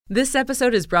This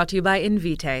episode is brought to you by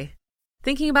Invitae.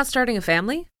 Thinking about starting a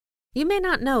family? You may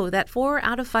not know that 4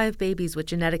 out of 5 babies with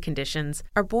genetic conditions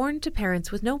are born to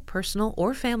parents with no personal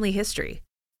or family history.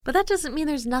 But that doesn't mean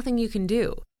there's nothing you can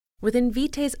do. With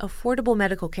Invitae's affordable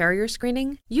medical carrier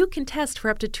screening, you can test for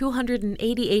up to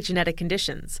 288 genetic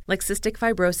conditions, like cystic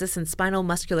fibrosis and spinal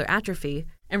muscular atrophy,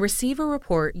 and receive a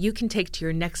report you can take to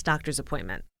your next doctor's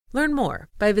appointment. Learn more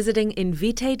by visiting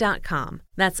Invitae.com.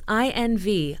 That's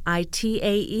INVITAE.com.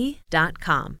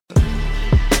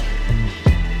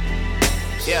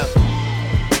 Yeah.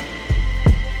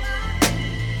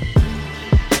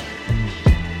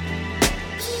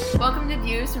 Welcome to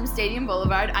Views from Stadium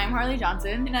Boulevard. I'm Harley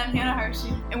Johnson. And I'm Hannah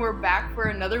Hershey. And we're back for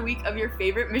another week of your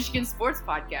favorite Michigan sports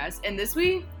podcast. And this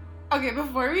week... Okay,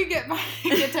 before we get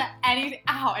to anything...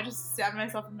 Ow, I just stabbed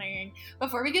myself in my ear.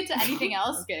 Before we get to anything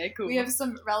else, okay, cool. We have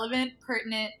some relevant,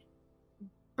 pertinent,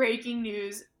 breaking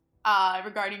news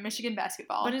regarding Michigan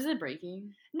basketball. What is it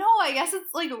breaking? No, I guess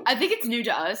it's like... I think it's new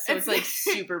to us, so it's like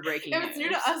super breaking If it's new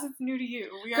to us, it's new to you.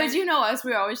 Because you know us,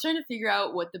 we're always trying to figure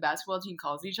out what the basketball team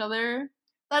calls each other.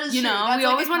 That is true. That's we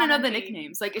like always want to know the thing.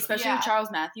 nicknames, like especially with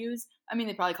Charles Matthews. I mean,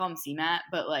 they probably call him C-Matt,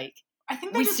 but like... I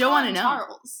think they we just still want to know.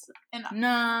 Charles.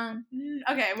 Nah.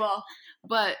 Okay, well,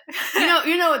 but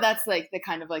you know that's like the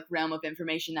kind of like realm of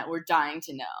information that we're dying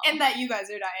to know, and that you guys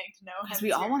are dying to know because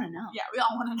we all want to know. Yeah, we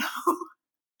all want to know.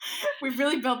 We've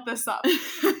really built this up.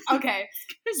 Okay,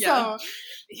 yeah. So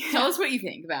tell us what you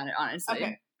think about it, honestly.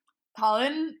 Okay,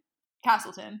 Colin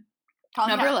Castleton,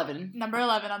 number 11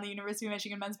 on the University of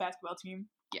Michigan men's basketball team,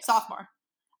 yes. Sophomore.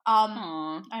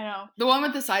 Aww. I know. The one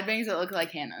with the side bangs that look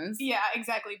like Hannah's. Yeah,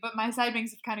 exactly. But my side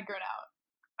bangs have kind of grown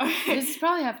out. Okay. This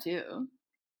probably have too.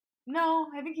 No,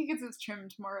 I think he gets his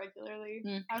trimmed more regularly.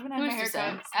 I haven't had my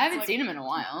haircut. I haven't seen him in a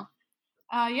while.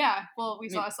 Yeah. Well, we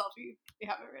saw a selfie. We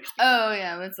have it ready. Oh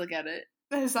yeah, let's look at it.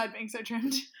 His side bangs are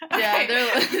trimmed. Yeah,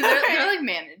 they're like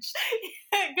managed.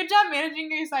 Good job managing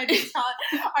your side bangs, Colin.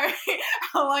 All right,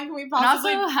 how long can we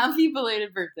possibly... And also, happy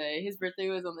belated birthday. His birthday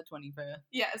was on the 25th.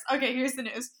 Yes. Okay, here's the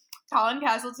news. Colin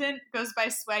Castleton goes by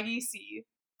Swaggy C.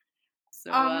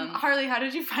 So, Harley, how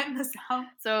did you find this out?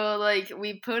 So, like,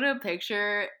 we put a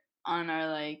picture on our,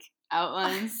 like,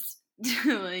 outlines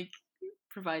to, like,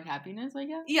 provide happiness, I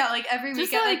guess. Yeah, like, every week.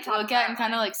 Just to, like, look at and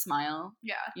kind of, like, smile.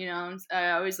 Yeah. You know,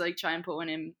 I always, like, try and put one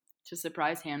in to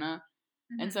surprise Hannah.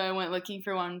 Mm-hmm. And so I went looking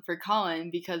for one for Colin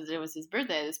because it was his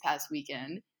birthday this past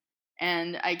weekend.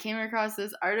 And I came across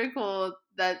this article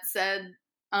that said,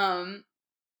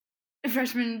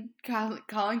 freshman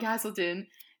Colin Castleton,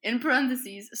 in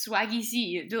parentheses, Swaggy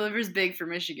C, delivers big for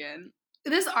Michigan.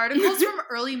 This article's from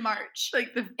early March.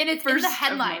 Like and it's in the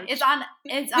headline. It's on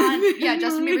yeah,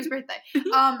 Justin Bieber's birthday.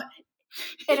 And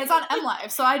it's on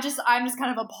MLive. So I'm just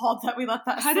kind of appalled that we let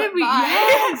that slip by.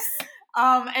 Yes!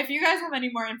 If you guys have any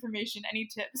more information, any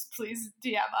tips, please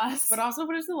DM us. But also,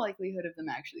 what is the likelihood of them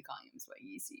actually calling him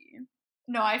Swaggy C?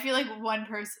 No, I feel like one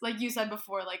person, like you said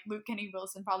before, like Luke Kenny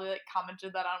Wilson probably like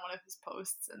commented that on one of his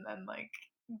posts, and then like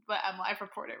the MLive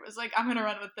reporter was like, "I'm gonna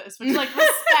run with this," which like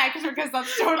respect because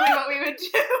that's totally what we would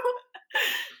do.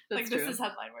 Like true. This is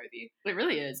headline worthy. It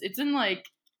really is. It's in like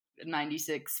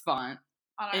 96 font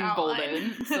in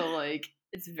bolded, so like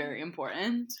it's very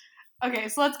important. Okay,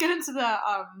 so let's get into the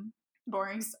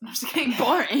boring stuff. I'm just kidding.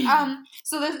 Boring.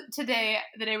 So today,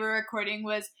 the day we're recording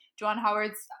was Juwan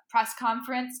Howard's press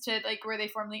conference to like where they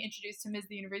formally introduced him as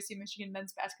the University of Michigan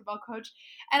men's basketball coach.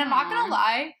 And I'm not gonna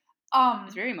lie,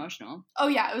 it's very emotional. Oh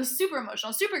yeah, it was super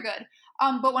emotional, super good.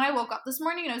 But when I woke up this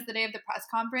morning and it was the day of the press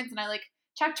conference and I like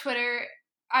checked Twitter,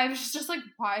 I was just like,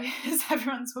 why is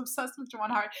everyone so obsessed with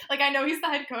Juwan Howard? Like I know he's the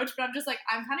head coach, but I'm just like,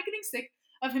 I'm kind of getting sick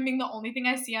of him being the only thing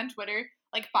I see on Twitter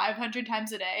like 500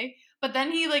 times a day. But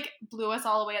then he like blew us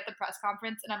all away at the press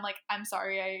conference, and I'm like, I'm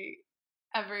sorry I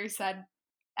ever said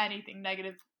anything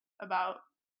negative about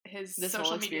his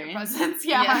social media presence.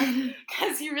 Yeah,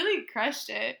 because he really crushed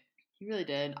it. He really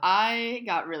did. I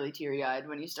got really teary-eyed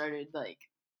when he started like,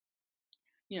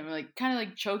 you know, like kind of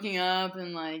like choking up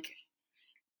and like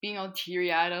being all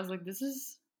teary-eyed. I was like, this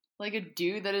is like a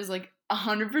dude that is like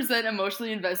 100%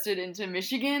 emotionally invested into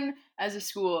Michigan as a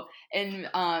school and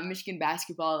Michigan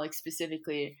basketball, like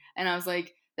specifically. And I was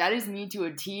like, that is me to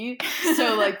a T.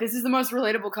 So like, this is the most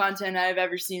relatable content I've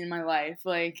ever seen in my life.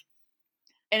 Like,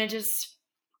 and it just,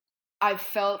 I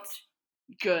felt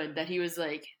good that he was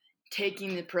like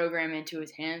taking the program into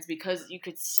his hands because you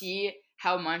could see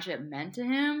how much it meant to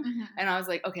him. Mm-hmm. And I was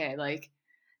like, okay, like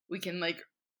we can like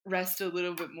rest a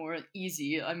little bit more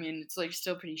easy. I mean, it's like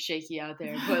still pretty shaky out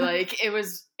there, but like it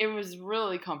was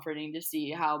really comforting to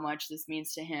see how much this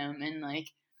means to him, and like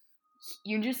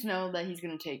you just know that he's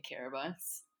gonna take care of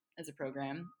us as a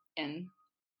program, and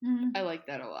Mhm. I like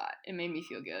that a lot. It made me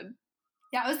feel good.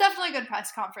 Yeah, it was definitely a good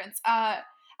press conference. I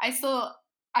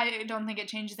don't think it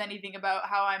changes anything about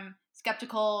how I'm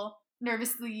skeptical,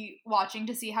 nervously watching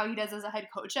to see how he does as a head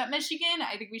coach at Michigan.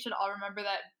 I think we should all remember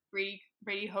that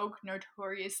Brady Hoke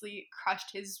notoriously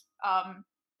crushed his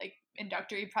like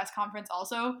introductory press conference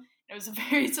also. It was a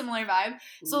very similar vibe.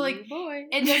 So like Ooh, boy.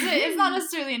 it's not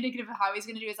necessarily indicative of how he's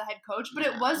going to do as a head coach, but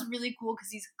it No. was really cool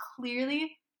because he's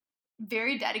clearly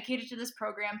very dedicated to this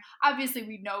program. Obviously,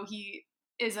 we know he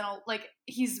is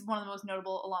he's one of the most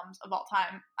notable alums of all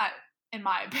time, in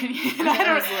my opinion. I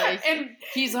don't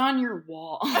he's on your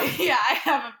wall. Yeah,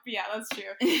 that's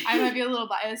true. I might be a little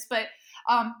biased, but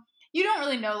you don't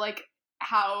really know like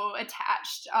how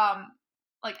attached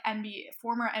like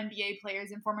former NBA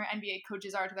players and former NBA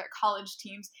coaches are to their college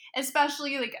teams,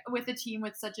 especially like with a team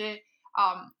with such a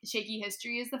shaky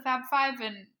history as the Fab Five,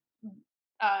 and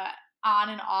on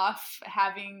and off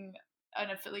having an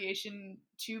affiliation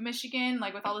to Michigan,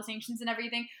 like with all the sanctions and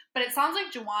everything. But it sounds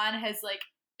like Juwan has like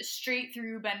straight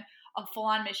through been a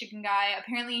full-on Michigan guy.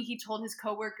 Apparently he told his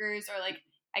coworkers, or like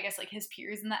I guess like his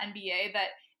peers in the NBA, that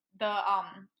the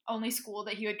only school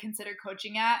that he would consider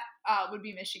coaching at would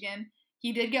be Michigan.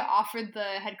 He did get offered the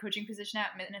head coaching position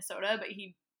at Minnesota, but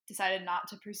he decided not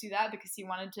to pursue that because he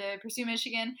wanted to pursue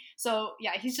Michigan. So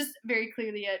yeah, he's just very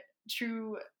clearly a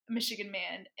true Michigan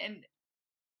man. And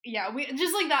yeah, we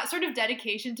just like that sort of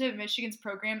dedication to Michigan's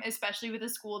program, especially with a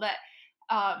school that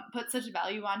put such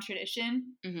value on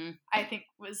tradition. Mm-hmm. I think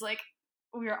was like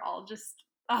we were all just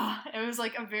it was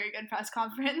like a very good press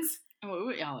conference. Oh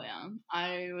yeah,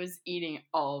 I was eating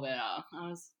all of it up. I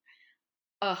was,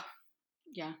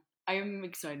 yeah. I'm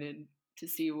excited to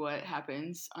see what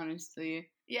happens. Honestly,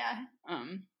 Yeah.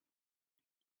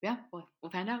 Yeah, we'll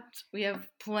find out. We have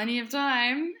plenty of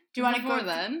time. Do you want to go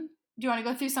then? Do you want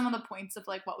to go through some of the points of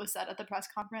like what was said at the press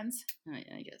conference?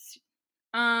 I guess.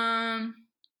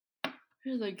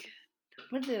 Like,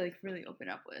 what did they like really open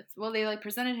up with? Well, they like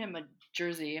presented him a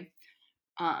jersey,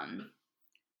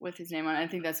 with his name on it. I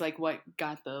think that's like what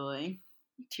got the like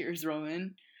tears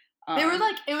rolling. They were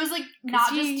like, it was like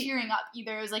not just tearing up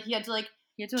either. It was like he had to like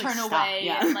turn away,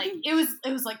 yeah. And like it was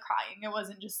like crying. It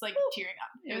wasn't just like tearing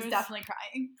up. It was definitely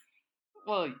crying.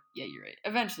 Well, yeah, you're right.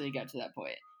 Eventually it got to that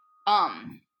point.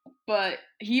 But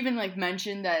he even like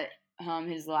mentioned that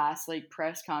his last like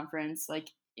press conference like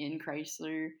in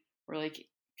Chrysler or like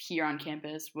here on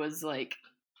campus was like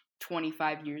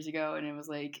 25 years ago, and it was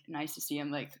like nice to see him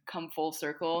like come full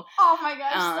circle. Oh my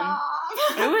gosh, stop.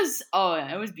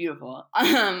 It was beautiful.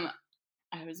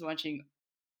 I was watching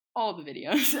all the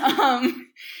videos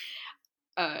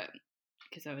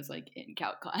because I was like in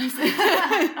calc class.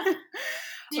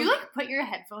 Do you like put your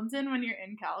headphones in when you're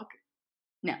in calc?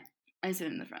 No, I sit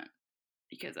in the front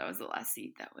because that was the last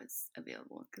seat that was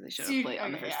available because I showed up late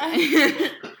on the first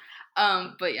day.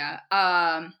 But yeah,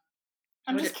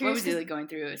 I'm just curious. What was he like going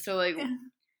through? So like,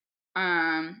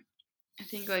 I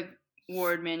think like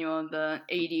Ward Manuel, the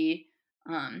AD,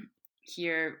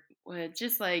 here was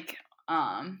just like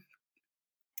kind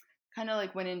of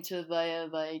like went into the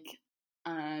like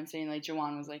saying like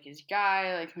Juwan was like his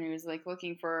guy, like when he was like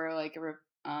looking for like a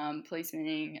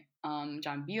replacement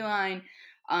John Beilein,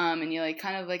 and he like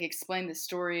kind of like explained the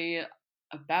story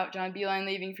about John Beilein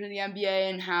leaving for the NBA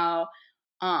and how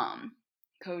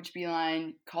Coach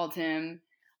Beilein called him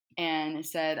and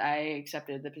said, I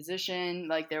accepted the position.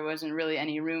 Like there wasn't really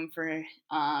any room for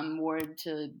Ward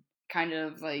to kind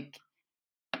of like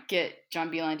get John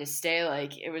Beilein to stay.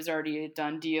 Like it was already a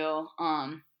done deal.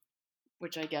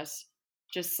 Which I guess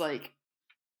just like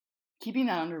keeping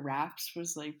that under wraps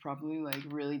was like probably like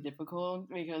really difficult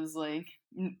because like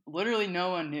literally no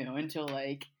one knew until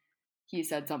like he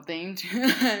said something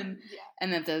and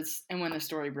when the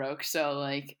story broke. So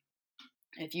like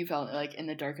if you felt like in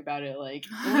the dark about it, like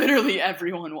literally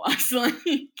everyone was like.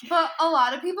 But a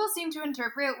lot of people seem to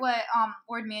interpret what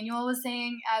Ward Manuel was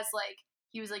saying as like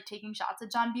he was like taking shots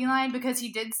at John Beilein because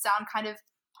he did sound kind of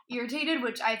irritated,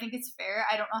 which I think is fair.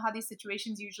 I don't know how these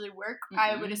situations usually work. Mm-hmm.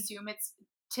 I would assume it's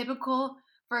typical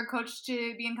for a coach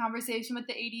to be in conversation with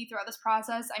the AD throughout this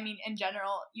process. I mean, in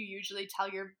general, you usually tell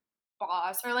your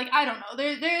boss or like I don't know.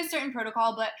 There is certain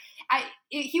protocol, but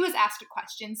he was asked a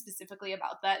question specifically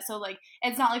about that. So like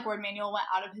it's not like Ward Manuel went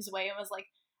out of his way and was like,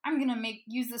 I'm gonna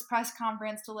use this press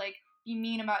conference to like be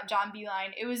mean about John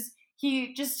Beilein. It was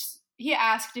he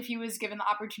asked if he was given the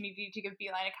opportunity to give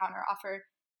Beilein a counter offer,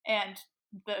 and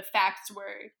the facts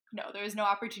were no, there was no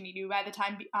opportunity. By the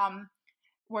time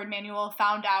Ward Manuel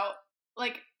found out,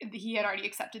 like he had already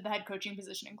accepted the head coaching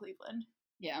position in Cleveland.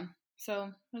 Yeah,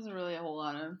 so wasn't really a whole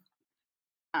lot of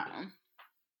I don't know.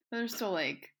 But there's still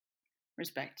like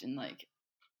respect and like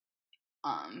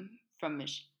from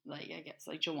like, I guess,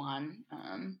 like Juwan,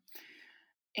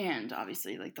 and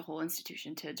obviously like the whole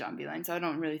institution to John Beilein. So I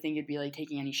don't really think it'd be like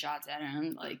taking any shots at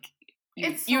him. Like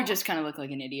you would just kind of look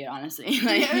like an idiot, honestly.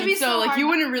 Like, it would be so like hard you not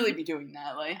wouldn't to. really be doing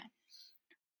that. Like,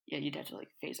 yeah, you'd have to like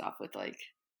face off with like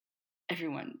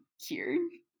everyone here.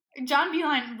 John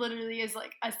Beilein literally is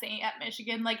like a saint at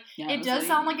Michigan. Like, Yeah, it does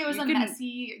sound like it was a you couldn't-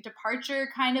 messy departure,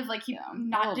 kind of like he Yeah, a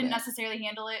little didn't bit. necessarily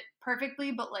handle it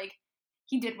perfectly, but like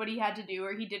he did what he had to do,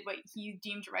 or he did what he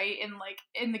deemed right, and like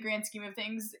in the grand scheme of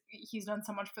things, he's done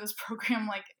so much for this program.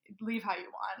 Like, leave how you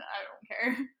want. I don't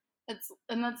care.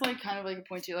 And that's like kind of like a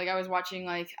point too. Like I was watching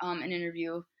like an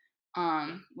interview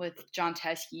with John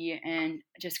Teskey, and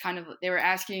just kind of they were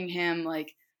asking him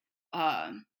like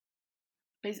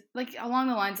like along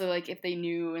the lines of like if they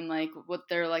knew and like what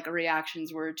their like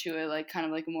reactions were to it, like kind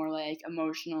of like a more like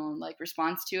emotional like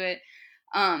response to it.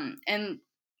 And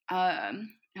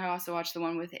I also watched the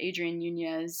one with Adrian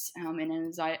Nunez and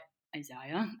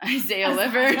Isaiah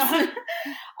Livers.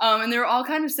 And they were all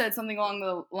kind of said something along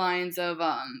the lines of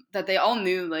that they all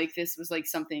knew like this was like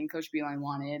something Coach Beilein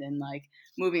wanted, and like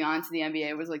moving on to the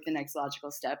NBA was like the next logical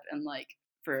step, and like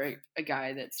for a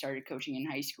guy that started coaching in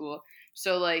high school.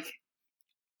 So like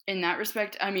in that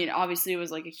respect, I mean, obviously it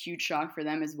was like a huge shock for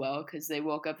them as well, because they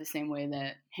woke up the same way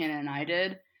that Hannah and I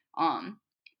did.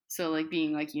 So like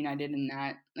being like united in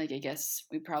that, like I guess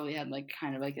we probably had like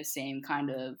kind of like the same kind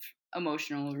of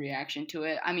emotional reaction to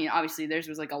it. I mean, obviously theirs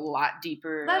was like a lot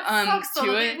deeper That sucks, to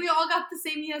though. it. We all got the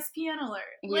same ESPN alert.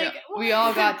 Like, Yeah, we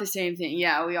all got the same thing.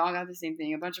 Yeah, we all got the same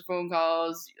thing. A bunch of phone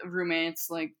calls, roommates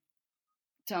like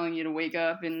telling you to wake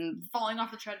up and falling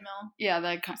off the treadmill. yeah,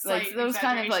 that kind Slight like those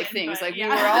kind of like exaggeration, things. but Like yeah.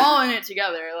 we were all in it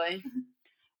together. Like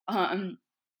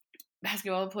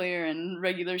basketball player and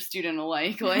regular student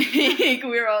alike. Like we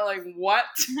were all like, what?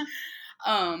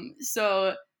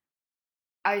 So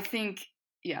I think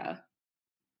Yeah,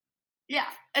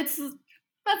 it's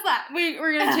that's that.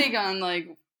 we're gonna take on like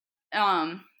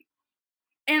and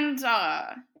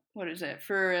what is it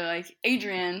for like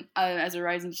Adrian as a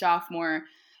rising sophomore.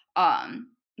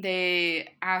 They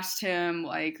asked him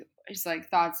like his like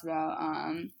thoughts about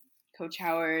Coach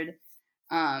Howard.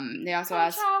 They also Coach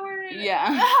asked Howard.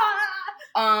 yeah.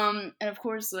 And of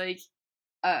course like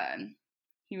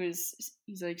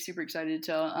he's like super excited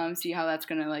to see how that's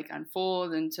gonna like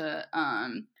unfold, and to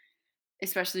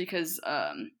especially because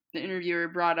the interviewer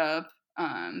brought up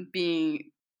being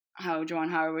how Juwan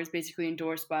Howard was basically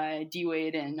endorsed by D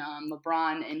Wade and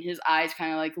LeBron, and his eyes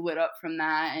kind of like lit up from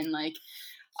that, and like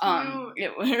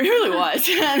it really was.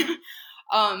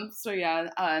 So yeah,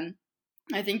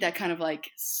 I think that kind of like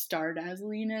star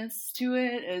dazzliness to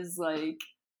it is like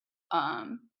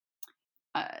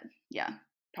yeah,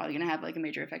 probably gonna have like a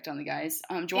major effect on the guys.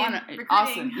 Juwan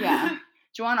also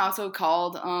Juwan also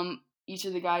called each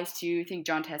of the guys too. I think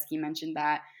John Teskey mentioned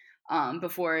that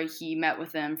before he met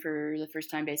with them for the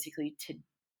first time, basically to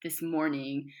this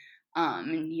morning,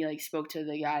 and he like spoke to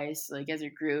the guys like as a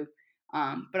group.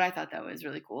 But I thought that was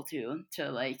really cool too,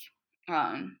 to like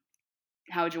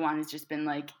how Juwan has just been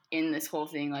like in this whole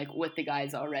thing like with the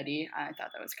guys already. I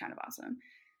thought that was kind of awesome.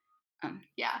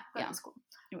 That was cool.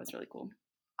 It was really cool.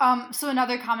 So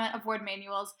another comment of Ward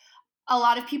Manuel's, a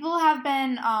lot of people have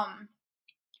been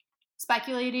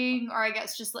speculating, or I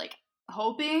guess just like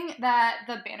hoping that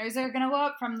the banners are going to go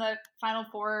up from the Final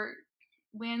Four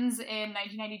wins in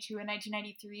 1992 and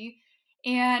 1993.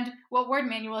 And what Ward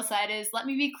Manuel said is, let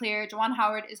me be clear, Juwan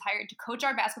Howard is hired to coach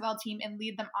our basketball team and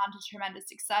lead them on to tremendous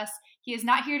success. He is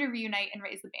not here to reunite and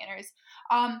raise the banners.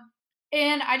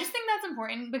 And I just think that's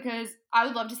important, because I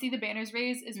would love to see the banners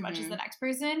raised as much as the next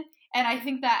person. And I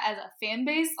think that as a fan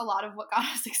base, a lot of what got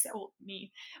us excited,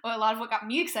 a lot of what got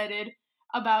me excited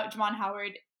about Juwan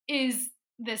Howard is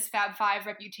this Fab Five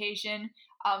reputation.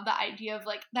 The idea of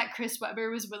like that Chris Webber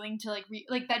was willing to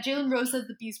like that Jalen Rose said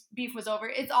the beef was over.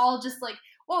 It's all just like,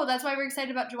 whoa, that's why we're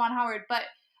excited about Juwan Howard. But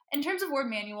in terms of Ward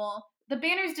Manuel, the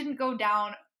banners didn't go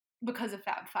down because of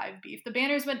Fab Five beef. The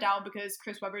banners went down because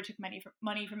Chris Webber took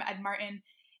money from Ed Martin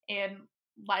and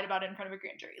lied about it in front of a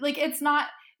grand jury. Like, it's not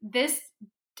this.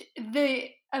 The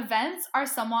events are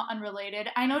somewhat unrelated.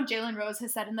 I know Jalen Rose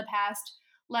has said in the past,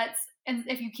 and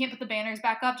if you can't put the banners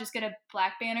back up, just get a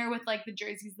black banner with like the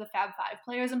jerseys of the Fab Five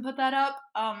players and put that up.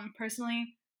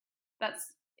 Personally, I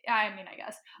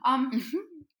guess.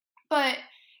 But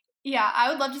yeah, I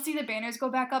would love to see the banners go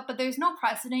back up, but there's no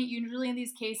precedent. Usually in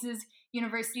these cases,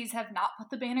 universities have not put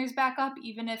the banners back up,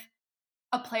 even if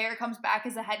a player comes back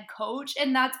as a head coach.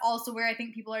 And that's also where I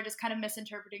think people are just kind of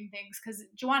misinterpreting things, because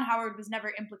Juwan Howard was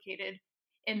never implicated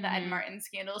in the Ed Martin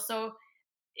scandal. So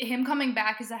him coming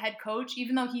back as a head coach,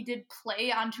 even though he did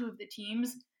play on two of the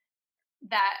teams,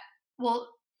 that, well,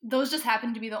 those just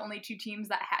happened to be the only two teams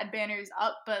that had banners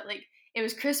up, but like it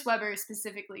was Chris Webber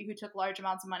specifically who took large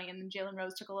amounts of money, and then Jalen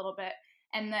Rose took a little bit.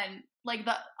 And then like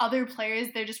the other players,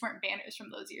 there just weren't banners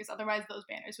from those years. Otherwise, those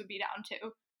banners would be down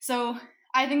too. So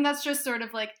I think that's just sort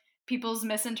of like people's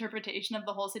misinterpretation of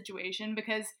the whole situation,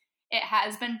 because it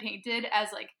has been painted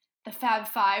as like the Fab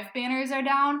Five banners are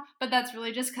down, but that's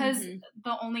really just because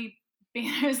the only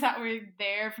banners that were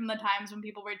there from the times when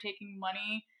people were taking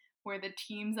money were the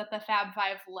teams that the Fab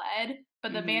Five led,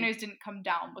 but the banners didn't come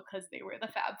down because they were the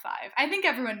Fab Five. I think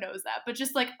everyone knows that, but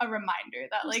just like a reminder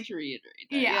that, just like, to reiterate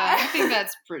that. Yeah, I think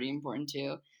that's pretty important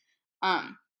too.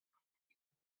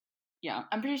 Yeah,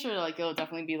 I'm pretty sure like it'll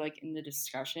definitely be like in the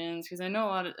discussions, because I know a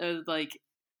lot of like,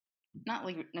 not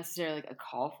like necessarily like a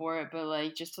call for it, but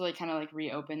like just to like kind of like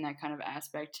reopen that kind of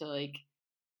aspect to like,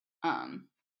 not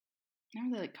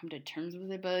really like come to terms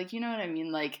with it, but like, you know what I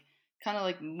mean, like kind of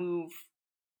like move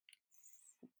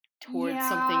towards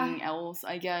something else,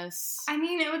 I guess. I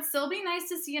mean, it would still be nice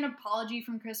to see an apology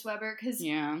from Chris Webber, because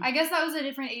I guess that was a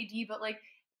different AD, but like,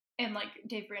 and like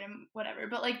Dave Brandon, whatever,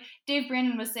 but like Dave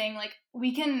Brandon was saying like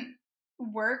we can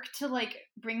work to like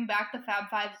bring back the Fab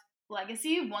Five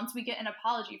legacy once we get an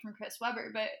apology from Chris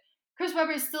Webber, but Chris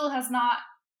Webber still has not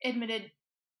admitted.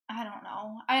 I don't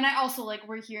know. And I also like,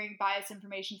 we're hearing biased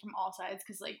information from all sides,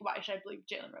 because like, why should I believe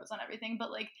Jalen Rose on everything? But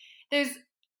like, there's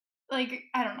like,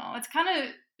 I don't know. It's kind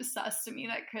of sus to me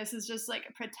that Chris is just like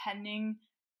pretending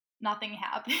nothing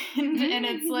happened. And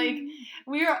it's like,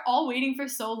 we are all waiting for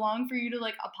so long for you to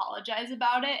like apologize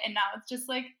about it, and now it's just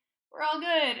like, we're all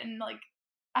good. And like,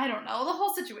 I don't know. The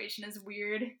whole situation is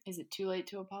weird. Is it too late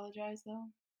to apologize though?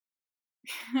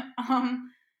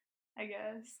 I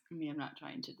guess. I mean, I'm not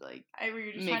trying to like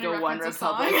make a One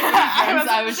Republic reference.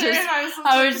 I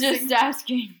was just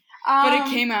asking, but it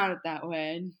came out that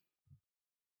way.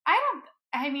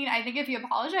 I mean, I think if he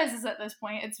apologizes at this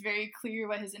point, it's very clear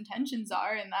what his intentions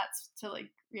are, and that's to like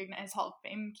reignite his Hall of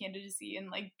Fame candidacy and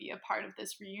like be a part of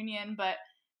this reunion. But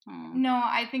no,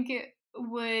 I think it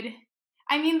would.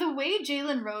 I mean, the way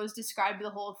Jalen Rose described the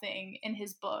whole thing in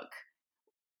his book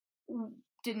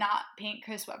did not paint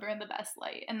Chris Webber in the best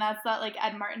light. And that's that like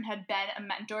Ed Martin had been a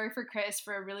mentor for Chris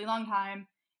for a really long time,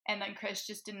 and then Chris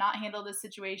just did not handle this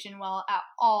situation well at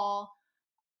all.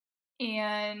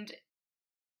 And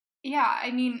yeah,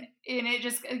 I mean, and it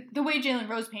just, the way Jalen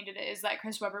Rose painted it is that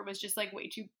Chris Webber was just like way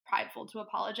too prideful to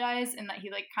apologize, and that he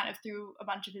like kind of threw a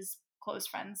bunch of his close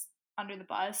friends under the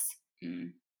bus.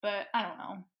 But I don't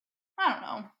know.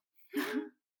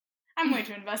 I'm way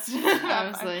too invested in that.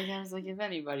 I was like, if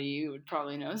anybody, you would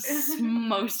probably know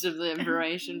most of the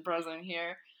information present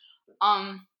here.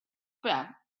 But yeah,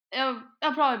 it'll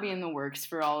probably be in the works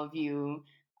for all of you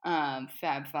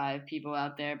Fab Five people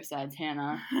out there besides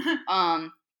Hannah.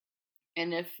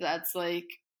 And if that's like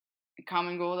a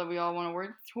common goal that we all want to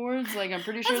work towards, like I'm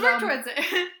pretty sure let's work towards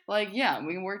it. Like, yeah,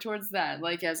 we can work towards that.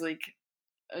 Like as like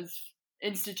an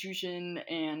institution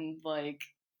and like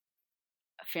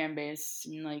a fan base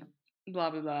and like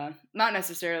blah blah blah. Not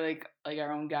necessarily like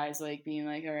our own guys like being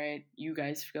like, all right, you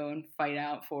guys go and fight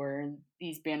out for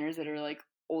these banners that are like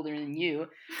older than you.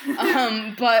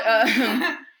 But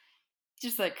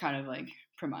just like kind of like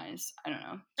premise. I don't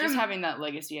know. Just having that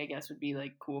legacy, I guess, would be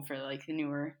like cool for like the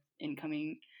newer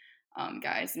incoming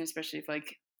guys, and especially if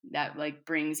like that like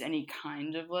brings any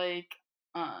kind of like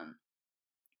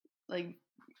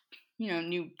you know,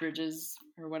 new bridges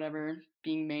or whatever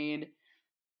being made.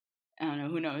 I don't know,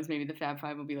 who knows, maybe the Fab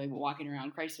Five will be like walking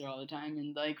around Chrysler all the time,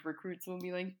 and like recruits will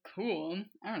be like, cool.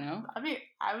 I don't know. I mean,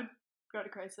 I would go to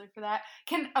Chrysler for that.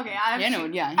 Hannah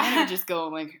would just go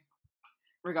like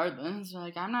regardless.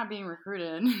 Like, I'm not being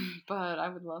recruited, but I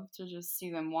would love to just see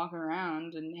them walk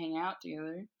around and hang out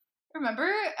together.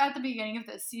 Remember at the beginning of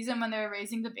this season when they were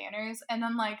raising the banners, and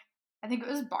then like I think it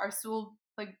was Barstool,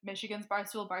 like Michigan's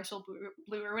Barstool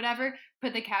Blue or whatever,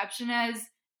 put the caption as,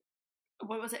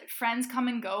 what was it? Friends come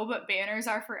and go, but banners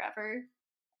are forever.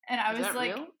 And I was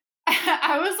like, real?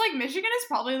 I was like, Michigan is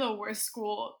probably the worst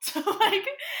school to like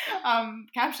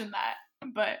caption that.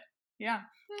 But yeah,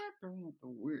 probably not the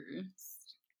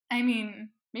worst. I mean,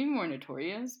 maybe more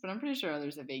notorious, but I'm pretty sure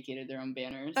others have vacated their own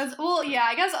banners. Well, yeah,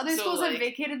 I guess other schools have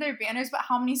vacated their banners, but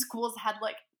how many schools had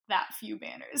like that few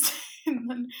banners? And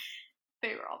then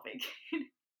they were all vacated.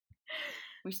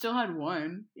 We still had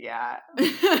one. Yeah.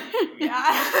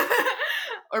 Yeah.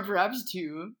 Or perhaps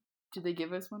two. Did they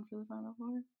give us one for the Final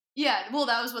Four? Yeah, well,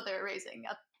 that was what they were raising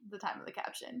at the time of the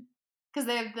caption. Because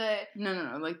they have the...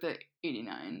 No, like the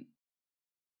 89.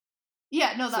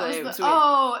 Yeah, no, that was the...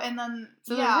 and then...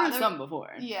 So there were some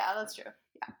before. Yeah, that's true.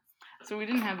 Yeah. So we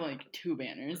didn't have, like, two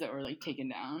banners that were, like, taken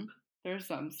down. There's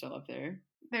some still up there.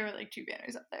 There were like 2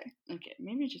 banners up there. Okay,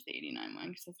 maybe just the 89 one,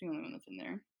 because that's the only one that's in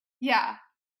there. Yeah.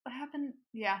 What happened?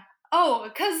 Yeah. Oh,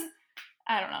 because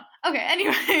I don't know. Okay,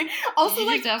 anyway. Also, Did you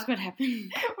like, just ask what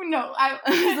happened? no, I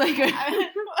was like,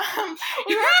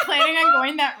 we weren't planning on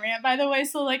going that rant, by the way.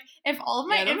 So, like, if all of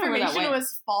my Yeah, I don't remember where that information went.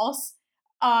 was false,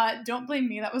 don't blame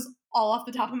me. That was all off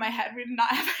the top of my head. We did not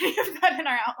have any of that in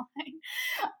our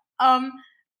outline.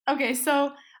 Okay,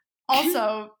 so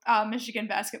also Michigan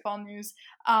basketball news.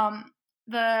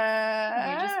 We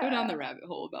just go down the rabbit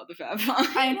hole about the Fab Five.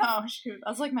 I know. Shoot,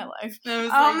 that's like my life. That was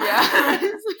like, yeah,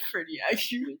 it's pretty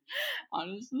accurate,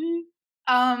 honestly.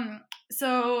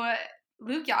 So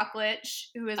Luke Yaklich,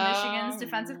 who is Michigan's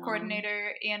defensive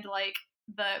coordinator and like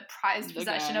the prized The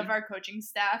possession guy. of our coaching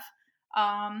staff,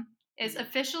 is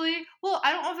officially, well,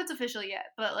 I don't know if it's official yet,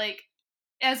 but like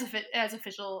as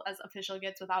official as official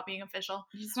gets without being official.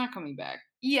 He's not coming back.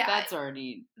 Yeah, That's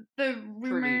already the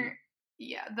rumor.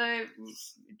 Yeah, the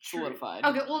solidified.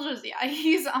 Okay, well, just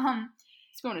he's He's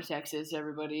going to Texas,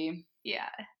 everybody. yeah.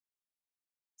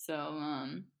 So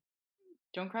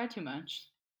don't cry too much.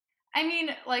 I mean,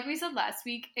 like we said last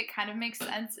week, it kind of makes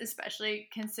sense, especially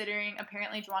considering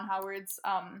apparently Juwan Howard's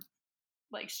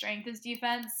like strength is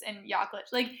defense, and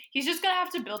Yaklich, like, he's just gonna have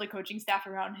to build a coaching staff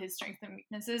around his strengths and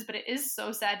weaknesses. But it is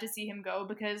so sad to see him go,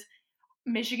 because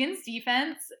Michigan's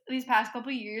defense these past couple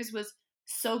of years was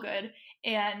so good,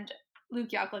 and Luke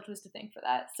Yaklich was to thank for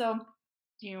that. So,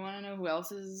 Do you want to know who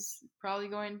else is probably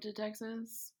going to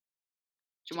Texas?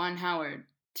 Juwan Howard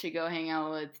to go hang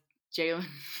out with Jalen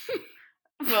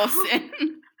Wilson.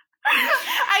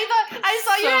 I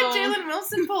saw you had So- Jalen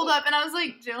Wilson pulled up, and I was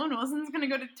like, Jalen Wilson's gonna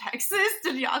go to Texas?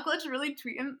 Did Yaklich really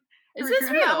tweet him? Is recruit this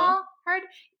him that real? well? Hard?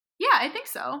 Yeah, I think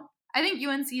so. I think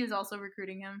UNC is also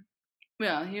recruiting him.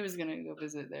 Yeah, he was gonna go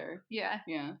visit there. Yeah.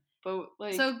 Yeah, but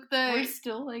like, So we're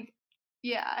still like,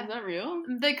 yeah, is that real?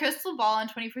 the crystal ball on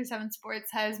 24/7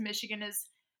 Sports has Michigan as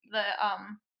the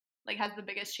like has the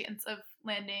biggest chance of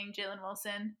landing Jalen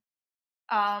Wilson.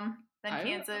 Then I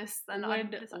Kansas. Then would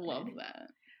undecided. love that,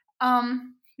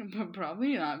 Um. but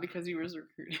probably not because he was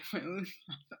recruited by Luke.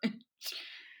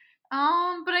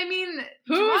 But I mean,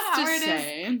 Who's Juwan to Howard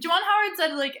say? Juwan Howard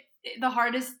said like the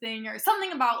hardest thing or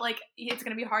something about like it's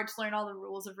gonna be hard to learn all the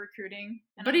rules of recruiting.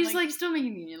 And But I'm he's like still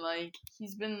making it like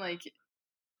he's been like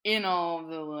in all of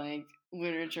the like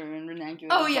literature and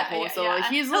vernacular. oh as a yeah, whole. yeah, So yeah. like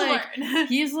he's He'll like learn.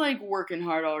 he's like working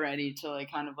hard already to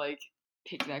like kind of like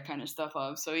pick that kind of stuff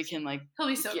up so he can like He'll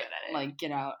be so get, good at it. like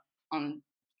get out on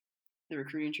the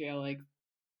recruiting trail like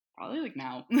probably like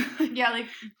now. yeah, like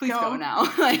Please go now.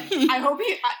 Like, I hope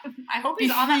he's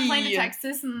Be on that plane to free.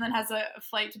 Texas and then has a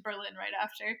flight to Berlin right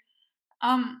after.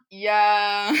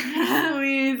 yeah,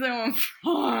 please, I want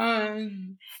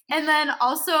fun. And then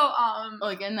also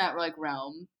Like in that like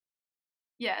realm,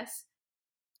 yes.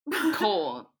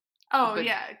 Cole, Oh But-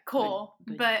 yeah, Cole.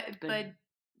 But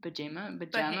Bajama,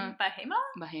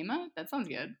 Bahama? That sounds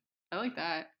good. I like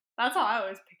that. That's how I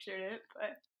always pictured it.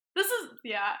 But this is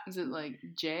Is it like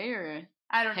Jay or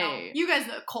I don't know. Hey. You guys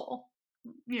know Cole.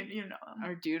 You know him.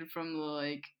 our dude from the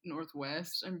like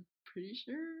Northwest? I'm pretty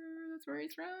sure that's where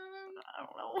he's from. I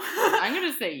don't know. I'm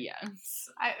gonna say yes.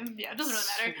 Yeah, it doesn't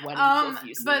really Sweating matter.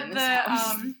 profusely But in the this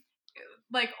house.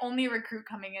 like only recruit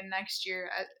coming in next year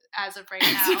as of right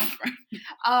As of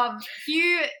now.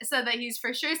 He said that he's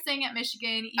for sure staying at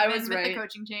Michigan I even was with the right.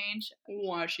 coaching change.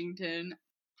 Washington,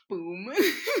 boom.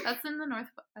 That's in the north.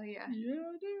 Oh yeah. Yeah,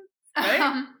 dude.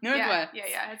 Right? Northwest.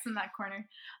 Yeah, it's in that corner.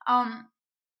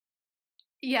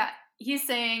 Yeah, he's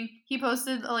saying he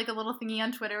posted like a little thingy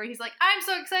on Twitter where he's like, "I'm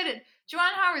so excited.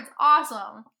 Juwan Howard's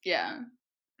awesome." Yeah.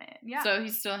 Man, yeah, So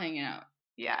he's still hanging out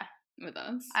yeah. with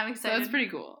us. I'm So excited. that's pretty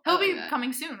cool. He'll I like be that.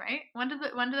 coming soon, right? When do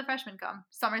the freshmen come?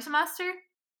 Summer semester?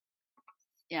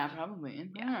 Yeah, probably.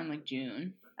 Yeah, in like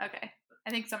June. Okay, I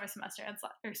think summer semester ends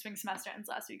or spring semester ends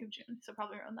last week of June, so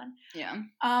probably around then. Yeah.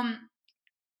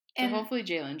 So So hopefully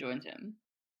Jalen joins him,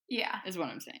 yeah, is what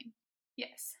I'm saying.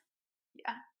 yes,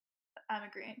 yeah, I'm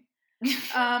agreeing.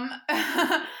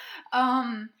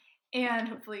 And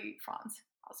hopefully Franz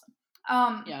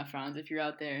also. Yeah, Franz, if you're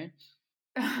out there,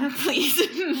 Please.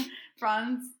 please.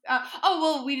 Franz. Oh,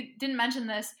 well, we didn't mention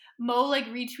this. Mo, like,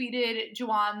 retweeted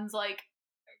Juwan's, like,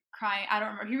 crying. I don't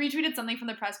remember. He retweeted something from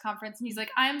the press conference, and he's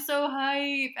like, I'm so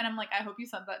hype. And I'm like, I hope you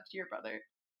sent that to your brother.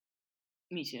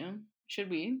 Me too. Should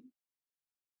we?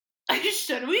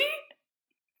 Should we?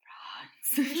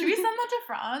 Franz. Should we send that to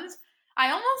Franz? I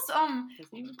almost, Does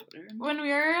he have Twitter? when we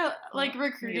were, like, Well, I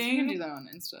guess we can do recruiting that on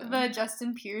Insta. the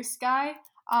Justin Pierce guy,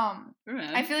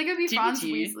 Alright. I feel like it would be Franz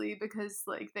TBT. Weasley because,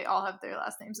 like, they all have their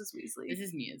last names as Weasley. This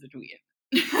is me as a tweet.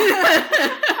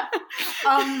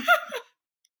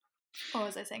 What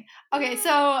was I saying? Okay,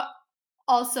 so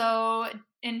also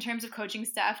in terms of coaching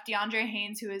staff, DeAndre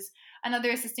Haynes, who is another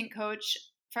assistant coach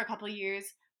for a couple of years.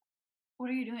 What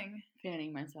are you doing?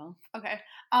 Fanning myself. Okay.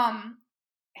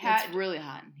 It's really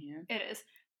hot in here. It is.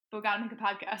 But we gotta make a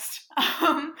podcast.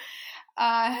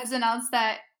 Has announced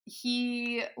that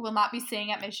he will not be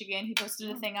staying at Michigan. He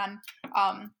posted a thing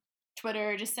on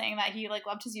Twitter just saying that he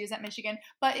loved his years at Michigan.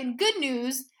 But in good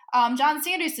news, John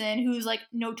Sanderson, who's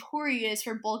notorious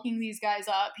for bulking these guys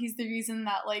up, he's the reason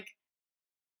that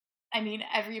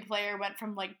every player went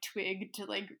from twig to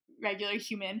regular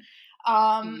human.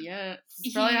 Yeah,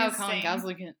 it's probably how Colin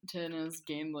Castleton has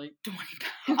gained 20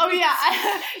 pounds. Oh yeah,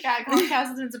 yeah. Colin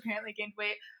Castleton's apparently gained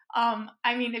weight.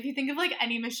 If you think of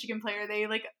any Michigan player, they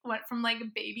went from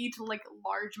baby to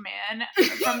large man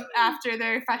from after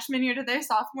their freshman year to their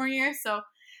sophomore year. So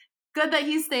good that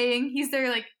he's staying. He's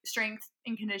their strength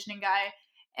and conditioning guy.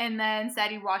 And then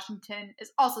Sadie Washington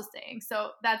is also staying.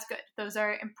 So that's good. Those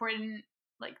are important.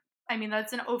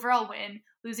 That's an overall win.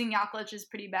 Losing Yaklich is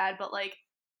pretty bad, but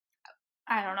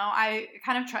I don't know. I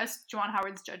kind of trust Juwan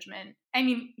Howard's judgment.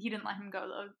 He didn't let him go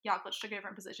though. Yaklich took a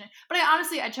different position. But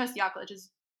I trust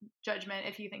Yaklich's judgment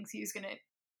if he thinks he's going to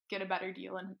get a better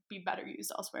deal and be better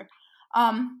used elsewhere.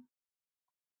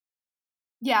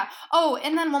 Yeah. Oh,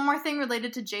 and then one more thing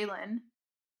related to Jalen.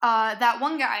 That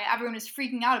one guy everyone is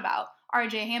freaking out about,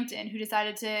 RJ Hampton, who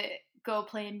decided to go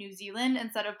play in New Zealand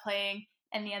instead of playing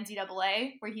in the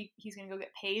NCAA, where he's going to go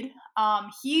get paid.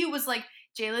 He was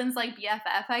Jalen's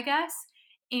BFF, I guess.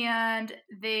 And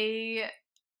they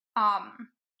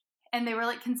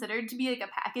were considered to be a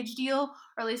package deal,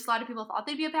 or at least a lot of people thought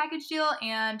they'd be a package deal.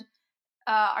 And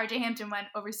RJ Hampton went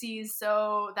overseas,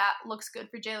 so that looks good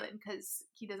for Jalen because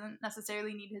he doesn't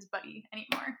necessarily need his buddy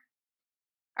anymore.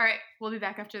 All right, we'll be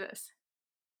back after this.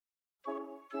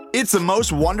 It's the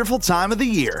most wonderful time of the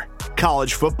year,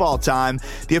 college football time.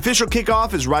 The official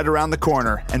kickoff is right around the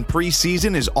corner, and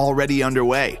preseason is already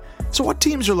underway. So what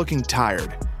teams are looking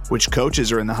tired? Which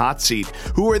coaches are in the hot seat?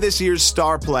 Who are this year's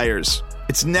star players?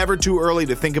 It's never too early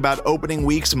to think about opening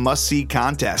week's must-see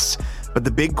contests. But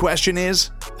the big question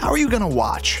is, how are you going to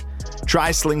watch?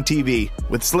 Try Sling TV.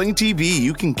 With Sling TV,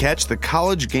 you can catch the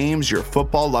college games your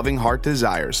football-loving heart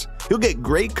desires. You'll get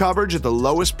great coverage at the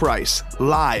lowest price,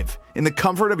 live, in the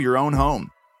comfort of your own home.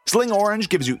 Sling Orange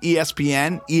gives you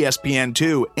ESPN,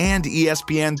 ESPN2, and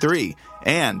ESPN3.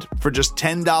 And for just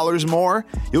 $10 more,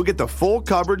 you'll get the full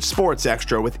coverage Sports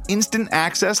Extra with instant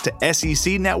access to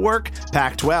SEC Network,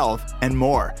 Pac-12, and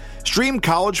more. Stream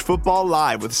college football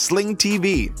live with Sling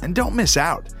TV, and don't miss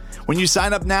out. When you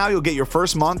sign up now, you'll get your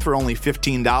first month for only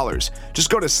 $15.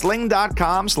 Just go to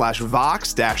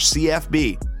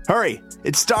sling.com/vox-CFB. Hurry,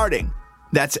 it's starting.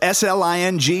 That's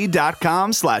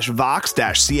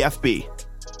sling.com/vox-CFB.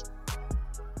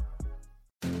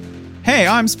 Hey,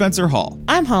 I'm Spencer Hall.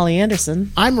 I'm Holly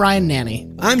Anderson. I'm Ryan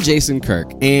Nanny. I'm Jason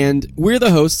Kirk, and we're the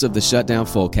hosts of the Shutdown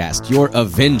Fullcast, your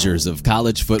Avengers of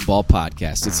College Football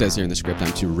podcast. It says here in the script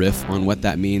I'm to riff on what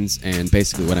that means, and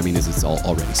basically what I mean is it's all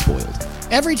already spoiled.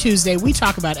 Every Tuesday, we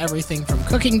talk about everything from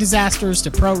cooking disasters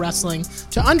to pro wrestling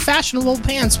to unfashionable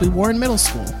pants we wore in middle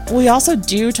school. We also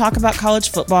do talk about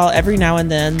college football every now and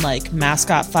then, like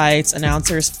mascot fights,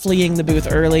 announcers fleeing the booth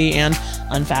early, and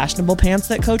unfashionable pants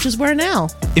that coaches wear now.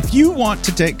 If you want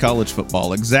to take college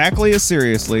football exactly as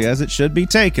seriously as it should be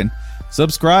taken,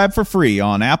 subscribe for free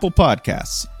on Apple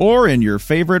Podcasts or in your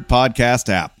favorite podcast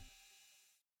app.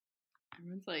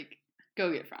 Everyone's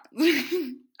go get fries.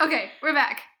 Okay, we're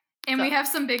back. And So, we have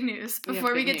some big news.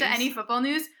 Before we get to news. any football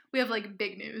news, we have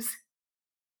big news.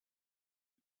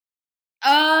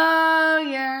 Oh,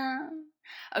 yeah.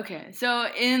 Okay, so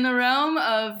in the realm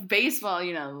of baseball,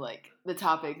 the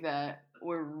topic that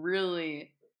we're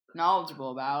really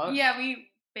knowledgeable about. Yeah,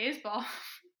 baseball.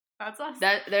 That's us.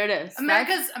 There it is.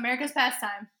 America's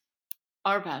pastime.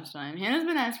 Our pastime. Hannah's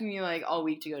been asking me all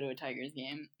week to go to a Tigers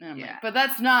game. And I'm Yeah. but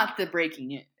that's not the breaking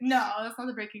news. No, that's not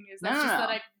the breaking news. That's No. just that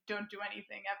I don't do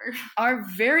anything ever. Our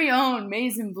very own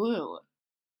Maize and Blue,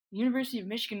 University of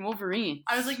Michigan Wolverines.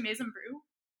 I was Maize and Brew,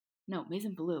 No, Maize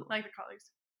and Blue. like the colors.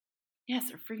 Yes,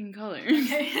 they're freaking colors.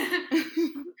 Okay.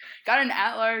 Got an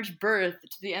at-large berth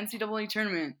to the NCAA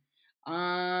tournament.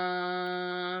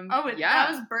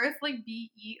 That was birth,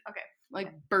 B-E. Okay.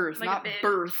 Birth, Like a not bit.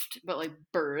 birthed, but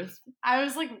birth. I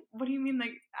was what do you mean?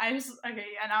 Okay,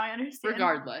 yeah, now I understand.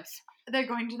 Regardless. They're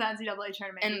going to the NCAA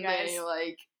tournament, And you guys.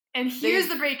 they And here's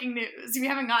the breaking news. We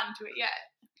haven't gotten to it yet.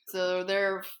 so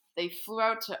they flew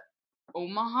out to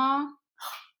Omaha.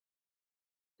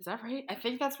 Is that right? I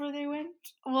think that's where they went.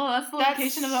 Well, that's the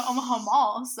location of the Omaha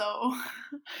Mall, so.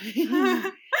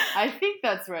 I think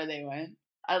that's where they went.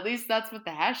 At least that's what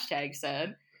the hashtag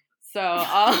said. So,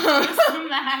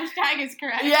 the hashtag is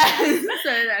correct. yeah,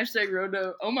 hashtag Road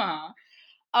to Omaha.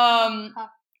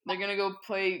 They're gonna go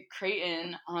play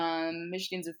Creighton on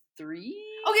Michigan's a 3.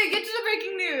 Okay, get to the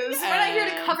breaking news. We're not here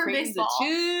to cover Creighton's baseball. a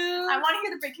 2. I want to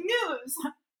hear the breaking news.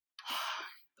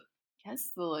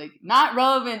 Guess the not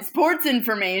relevant sports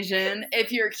information.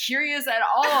 If you're curious at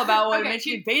all about what Okay,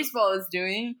 Michigan baseball is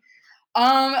doing,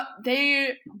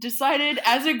 they decided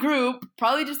as a group,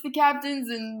 probably just the captains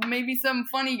and maybe some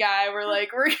funny guy, were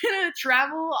like, we're gonna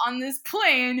travel on this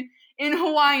plane in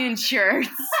Hawaiian shirts.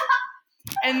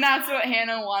 And that's what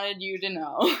Hannah wanted you to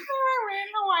know. We're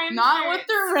wearing Hawaiian Not shirts. what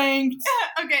they're ranked.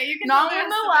 Okay, you can Not tell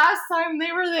when us the last time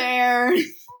they were there.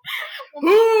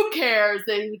 Who cares?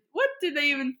 What did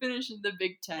they even finish in the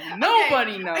Big Ten?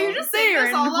 Nobody knows. Are you just they saying are this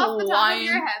in all off the top of Hawaiian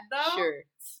your head, though?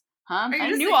 shirts. Huh? Are you I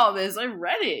just knew saying- all this. I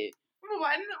read it.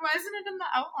 Why isn't it in the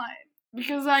outline?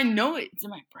 Because I know it. It's in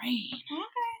my brain.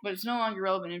 Okay. But it's no longer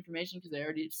relevant information because I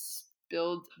already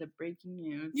spilled the breaking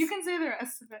news. You can say the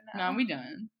rest of it now. No, we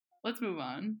done. Let's move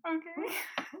on. Okay.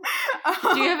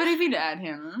 Do you have anything to add,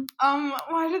 Hannah?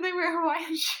 Why do they wear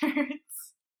Hawaiian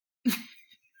shirts?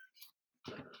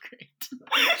 Great.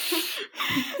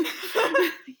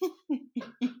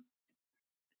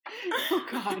 Oh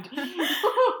God.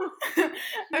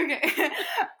 Okay.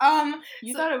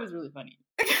 You So- thought it was really funny.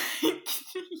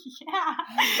 Yeah.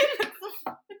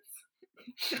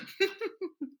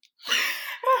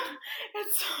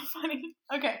 It's so funny.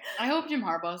 Okay. I hope Jim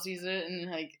Harbaugh sees it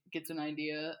and gets an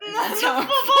idea. And That's that's the how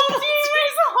football team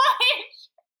wears Hawaiian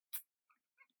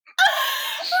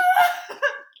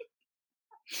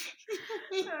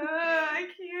I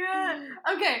can't.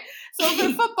 Okay, so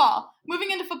for football,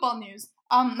 moving into football news.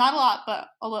 Not a lot, but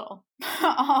a little.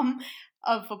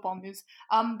 Of football news.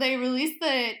 They released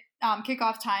the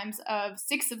kickoff times of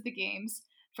 6 of the games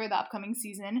for the upcoming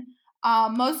season.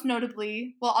 Most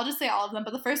notably, well, I'll just say all of them,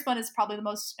 but the first one is probably the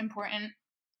most important.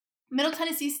 Middle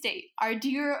Tennessee State, our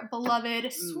dear,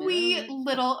 beloved, sweet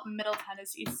little Middle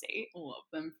Tennessee State. love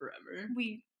them forever.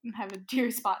 We have a dear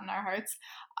spot in our hearts.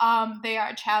 They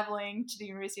are traveling to the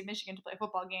University of Michigan to play a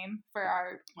football game for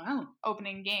our Wow.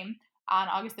 opening game on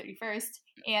August 31st.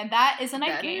 And that is a night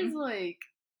That game. is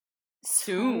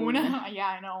Soon. soon. Yeah,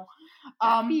 I know.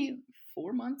 That'd be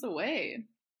 4 months away.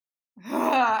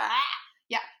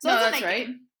 Yeah. So No, it's a that's night right.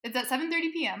 game. It's at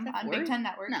 7:30 p.m. Is that on Big 4? Ten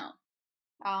Network. No.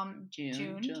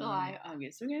 June, July.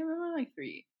 August. Okay, we're like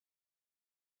 3.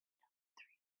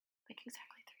 Like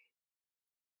exactly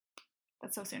 3.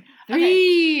 That's so soon. 3!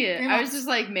 Okay. 3 I was months. just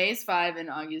like, May's 5 and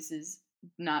August is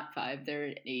not 5. They're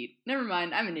at 8. Never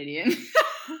mind. I'm an idiot.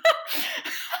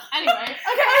 Anyway. Okay,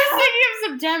 I was thinking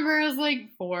of September. I was like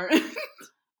 4.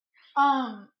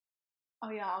 Oh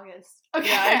yeah, August. Okay.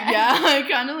 Yeah, I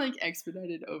kind of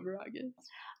expedited over August.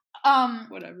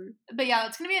 Whatever. But yeah,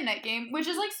 it's gonna be a night game, which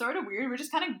is sort of weird. We're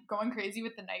just kind of going crazy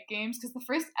with the night games because the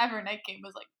first ever night game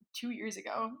was 2 years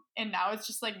ago, and now it's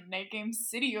just night game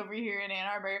city over here in Ann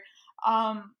Arbor.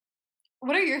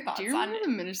 What are your thoughts Do you on remember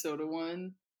the Minnesota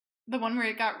one? the one where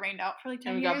it got rained out for 2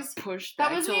 And we years? got pushed That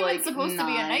back wasn't to even supposed to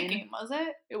be a night 9. game, was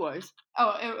it? It was.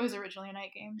 Oh, it was originally a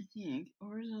night game. I think. Or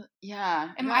was it? Yeah.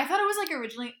 And I thought it was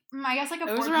originally. I guess a 4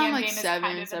 it was p.m. around game is 7,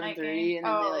 kind of a night 7:30, game. and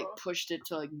then Oh. they pushed it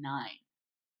to 9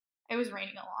 It was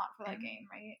raining a lot for that game,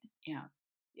 right? Yeah.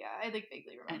 Yeah, I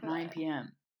vaguely remember at 9 that.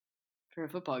 p.m. for a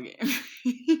football game.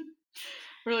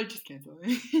 We're just cancel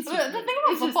it. But the thing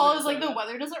about football is the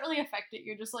weather doesn't really affect it.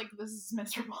 You're just this is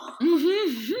miserable.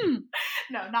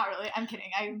 No, not really. I'm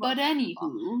kidding. I love But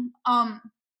football. anywho,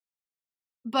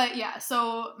 But yeah,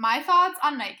 so my thoughts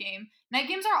on night game. Night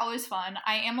games are always fun.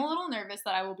 I am a little nervous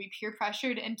that I will be peer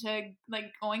pressured into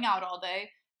going out all day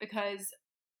because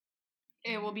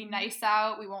it will be nice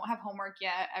out. We won't have homework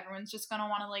yet. Everyone's just gonna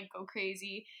want to go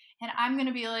crazy, and I'm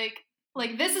gonna be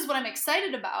this is what I'm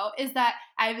excited about is that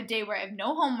I have a day where I have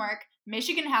no homework.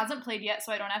 Michigan hasn't played yet,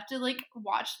 so I don't have to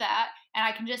watch that, and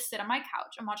I can just sit on my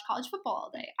couch and watch college football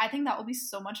all day. I think that will be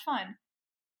so much fun.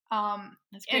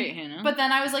 that's great, Hannah. But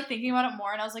then I was thinking about it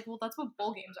more, and I was well, that's what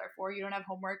bowl games are for. You don't have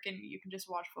homework, and you can just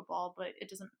watch football, but it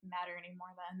doesn't matter anymore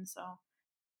then. So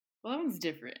well, that one's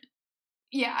different.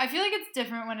 yeah, I feel it's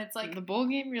different when it's The bowl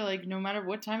game, you're no matter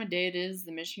what time of day it is.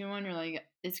 The Michigan one, you're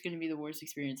it's gonna be the worst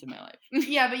experience of my life.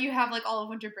 yeah, but you have all of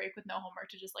winter break with no homework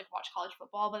to just watch college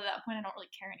football. But at that point, I don't really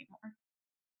care anymore.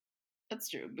 That's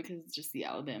true because it's just the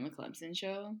Alabama Clemson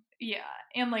show. Yeah,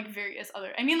 and various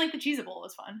other. I mean, the Cheez-It Bowl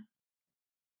was fun.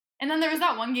 And then there was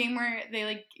that one game where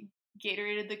they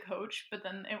Gatorated the coach, but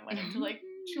then it went into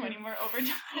 20 more overtimes.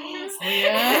 Oh,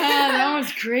 yeah, that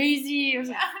was crazy. It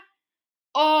was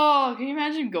oh, can you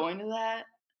imagine going to that?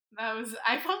 That was.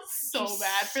 I felt so Just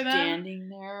bad for them. Standing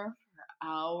there for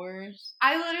hours.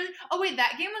 I literally. Oh wait,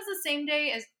 that game was the same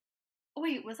day as.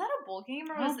 Wait, was that a bowl game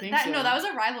or I was don't think that? so. No, that was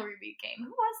a rivalry week game.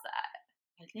 Who was that?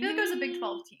 I I feel like it was a Big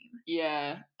 12 team.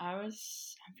 Yeah, I'm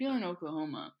feeling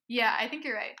Oklahoma. Yeah, I think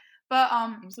you're right. But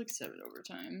It was like 7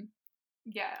 overtime.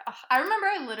 yeah, I remember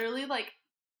I literally like,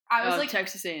 I was like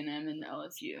Texas A&M and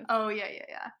LSU. Oh yeah.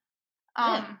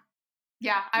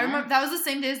 Yeah, I remember that was the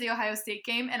same day as the Ohio State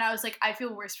game, and I was like, I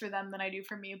feel worse for them than I do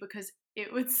for me because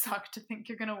it would suck to think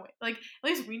you're gonna win. Like, at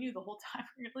least we knew the whole time.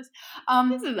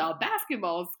 This is a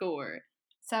basketball score.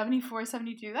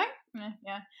 74-72. That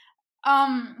yeah.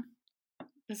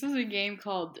 This is a game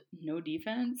called No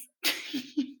Defense.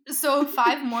 So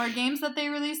 5 more games that they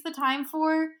released the time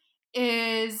for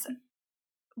is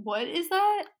what is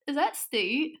that? Is that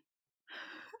state?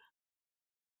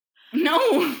 No.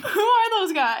 Who are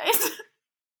those guys?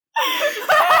 I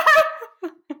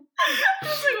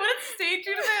was like, what state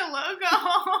do their logo?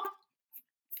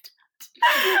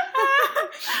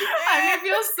 I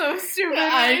feel so stupid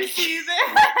when I see this.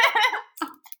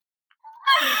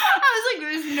 I was like,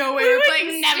 there's no way we're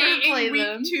playing never state play in week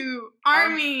them. 2.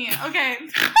 Army. Okay.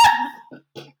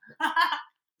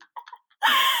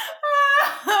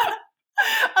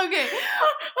 Okay.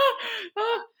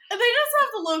 They just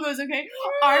have the logos, okay?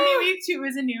 Army week 2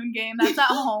 is a noon game. That's at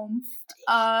home.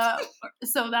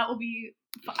 So that will be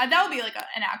like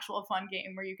an actual fun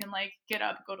game where you can like get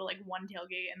up, go to like one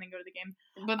tailgate, and then go to the game.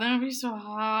 But then it'll be so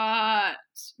hot.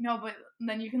 No, but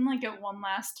then you can like get one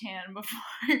last tan before,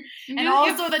 and just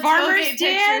also get the farmer's tailgate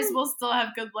tan? pictures will still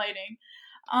have good lighting.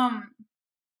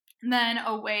 Then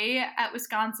away at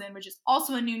Wisconsin, which is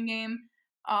also a noon game.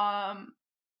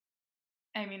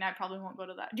 I mean, I probably won't go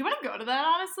to that. Do you want to go to that,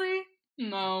 honestly?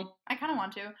 No. I kind of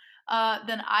want to.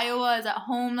 Then Iowa is at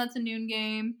home. That's a noon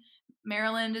game.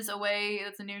 Maryland is away.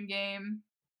 That's a noon game.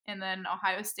 And then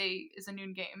Ohio State is a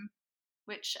noon game,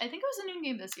 which I think it was a noon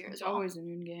game this year It's as well. always a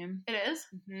noon game. It is?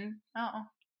 Mm-hmm. Oh.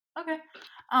 Okay.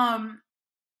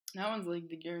 That one's like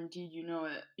the guaranteed, you know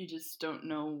it. You just don't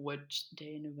know which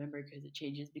day in November because it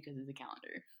changes because of the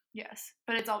calendar. Yes.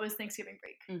 But it's always Thanksgiving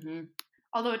break. Mm-hmm.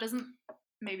 Although it doesn't.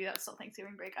 Maybe that's still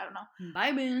Thanksgiving break. I don't know.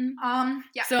 Bye, Ben.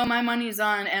 Yeah. So my money's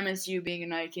on MSU being a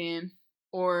night game.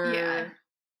 Or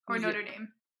Notre Dame.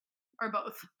 Or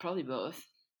both. Probably both.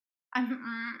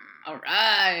 All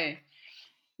right.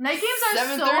 Night games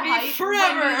are so 7:30 hype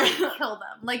forever. when you kill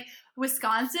them. Like,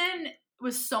 Wisconsin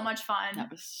was so much fun. That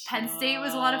was Penn State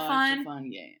was a lot of fun. A fun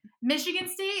game. Michigan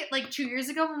State, like 2 years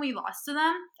ago when we lost to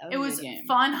them, That it was a was good game.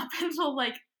 fun up until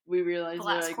like We realized the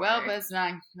we're last like, well, quarter. but it's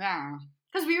not.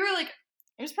 because we were like,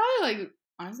 It was probably like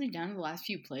honestly down to the last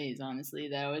few plays. Honestly,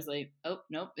 that I was like, oh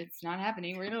nope, it's not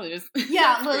happening. We're gonna lose.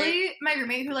 yeah, That's great. Lily, my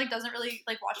roommate who like doesn't really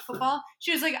like watch football,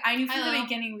 she was like, I knew from Hello. the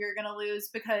beginning we were gonna lose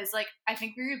because like I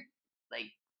think we were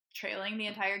like trailing the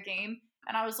entire game,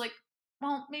 and I was like,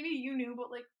 well, maybe you knew,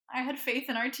 but like I had faith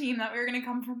in our team that we were gonna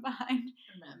come from behind.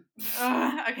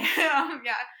 Okay, yeah.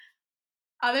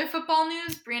 Other football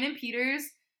news: Brandon Peters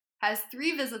has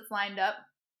 3 visits lined up: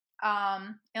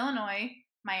 Illinois,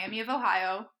 Miami of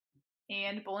Ohio,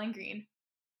 and Bowling Green.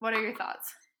 What are your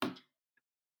thoughts?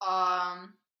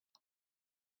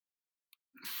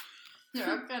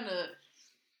 Yeah, I'm kind of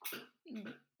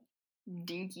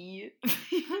dinky.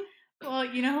 Well,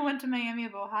 you know who went to Miami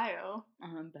of Ohio?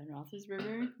 Ben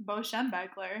Roethlisberger. Bo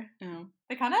Schembechler. Oh.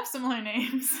 They kind of have similar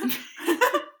names.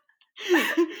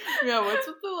 Yeah, what's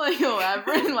with the like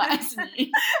elaborate last name?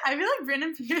 I feel like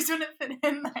Brandon Peters wouldn't fit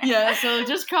in there. Yeah, so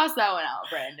just cross that one out,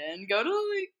 Brandon. Go to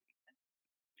like.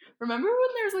 Remember when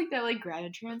there was like that like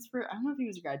grad transfer? I don't know if he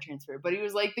was a grad transfer, but he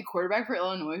was like the quarterback for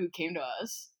Illinois who came to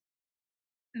us.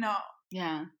 No.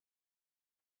 Yeah.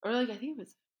 Or like I think it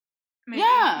was. Maybe.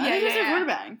 Yeah, I think it was yeah. their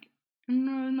quarterback.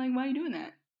 And like, why are you doing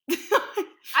that?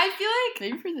 I feel like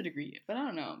Maybe for the degree, but I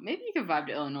don't know. Maybe you can vibe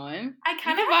to Illinois. I You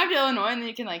kind can of vibe to Illinois, and then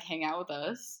you can like hang out with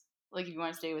us. Like if you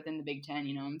want to stay within the Big Ten,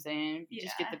 you know what I'm saying?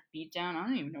 Just get Yeah. the beat down. I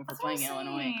don't even know if we're That's what I'm playing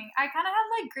Illinois. saying. I kind of have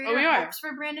like greater we are. hopes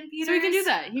for Brandon Peters. So we can do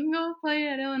that. You can go play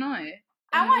at Illinois.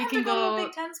 I and want we him can to go to a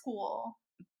Big Ten school,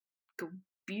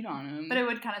 beat on him. but it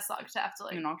would kind of suck to have to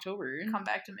like in October. come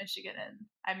back to Michigan, and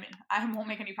I mean, I won't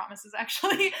make any promises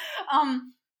actually.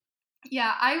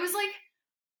 Yeah, I was like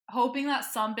hoping that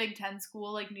some Big Ten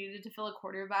school like needed to fill a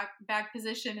quarterback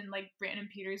position, and like Brandon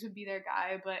Peters would be their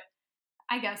guy, but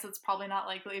I guess it's probably not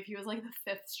likely if he was like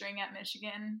the 5th string at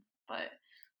Michigan. But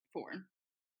 4.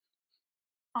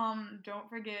 don't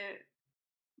forget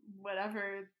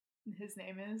whatever his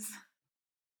name is,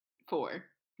 4.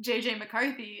 JJ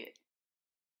McCarthy.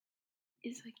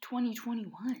 It's like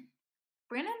 2021.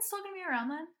 Brandon's still gonna be around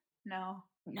then? No.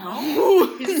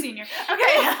 No. He's a senior.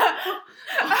 Okay.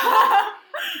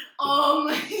 Oh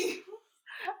my.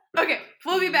 Okay,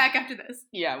 we'll be back after this.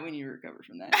 Yeah, we need to recover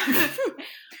from that.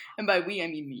 And by we, I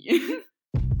mean me.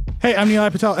 Hey, I'm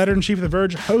Nilay Patel, editor-in-chief of The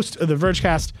Verge, host of The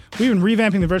Vergecast. We've been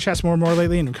revamping The Vergecast more and more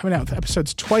lately, and we're coming out with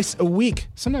episodes twice a week,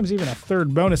 sometimes even a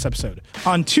third bonus episode.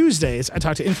 On Tuesdays, I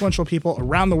talk to influential people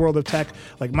around the world of tech,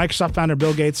 like Microsoft founder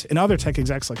Bill Gates and other tech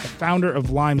execs like the founder of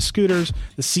Lime Scooters,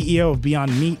 the CEO of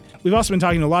Beyond Meat. We've also been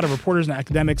talking to a lot of reporters and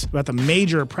academics about the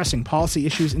major pressing policy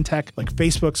issues in tech, like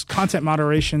Facebook's content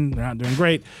moderation, they're not doing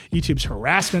great, YouTube's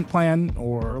harassment plan,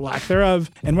 or lack thereof,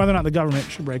 and whether or not the government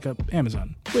should break up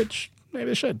Amazon, which maybe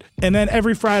they should. And then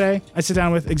every Friday, I sit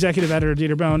down with executive editor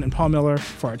Dieter Bohn and Paul Miller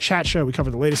for our chat show. We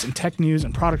cover the latest in tech news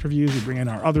and product reviews. We bring in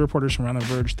our other reporters from around The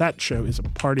Verge. That show is a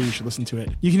party. You should listen to it.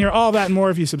 You can hear all that and more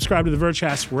if you subscribe to The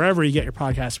Vergecast wherever you get your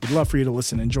podcast. We'd love for you to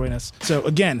listen and join us. So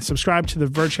again, subscribe to The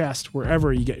Vergecast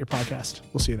wherever you get your podcast.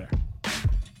 We'll see you there.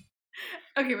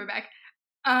 Okay, we're back.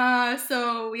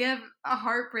 So we have a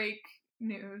heartbreak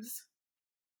news.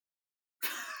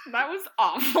 That was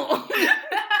awful.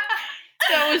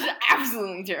 That was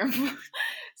absolutely terrible.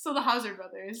 So the Hauser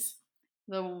brothers.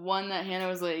 The one that Hannah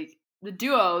was like, the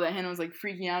duo that Hannah was like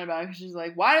freaking out about, because she's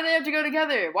like, why do they have to go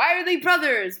together? Why are they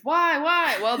brothers? Why?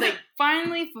 Well, they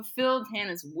finally fulfilled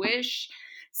Hannah's wish.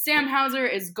 Sam Hauser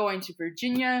is going to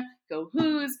Virginia. Go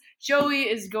Hoos. Joey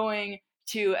is going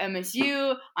to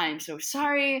MSU. I am so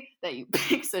sorry that you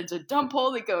picked such a dumb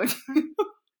hole to go to.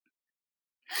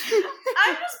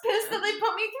 I'm just pissed that they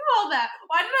put me through all that.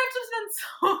 Why did I have to spend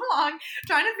so long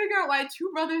trying to figure out why two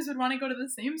brothers would want to go to the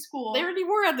same school? They already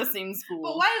were at the same school.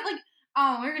 But why, like,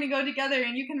 we're going to go together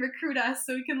and you can recruit us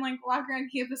so we can, like, walk around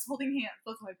campus holding hands.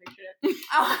 That's how I pictured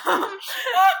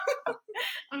it.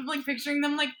 I'm, like, picturing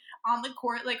them, like, on the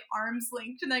court, like, arms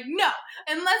linked. And, like, no,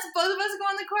 unless both of us go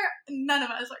on the court, none of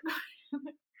us are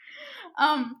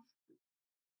going.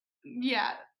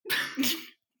 Yeah.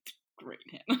 Great,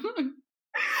 Hannah.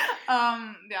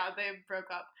 Yeah, they broke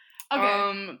up.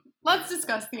 Okay, let's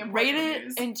discuss the important rate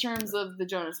news. it in terms of the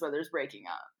Jonas Brothers breaking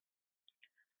up.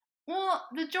 Well,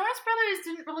 the Jonas Brothers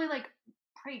didn't really, like,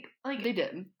 break. Like, They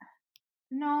did.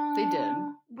 No. They did.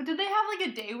 But did they have, like,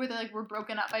 a day where they, like, were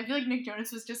broken up? I feel like Nick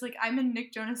Jonas was just like, I'm in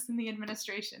Nick Jonas in the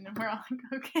administration. And we're all like,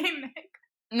 okay, Nick.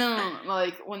 No,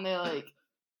 like, when they, like,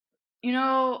 you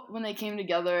know, when they came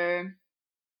together,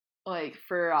 like,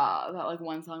 for that, like,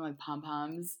 one song, like, Pom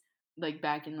Poms, like,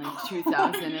 back in, like,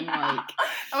 2000 and, like...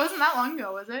 It wasn't that long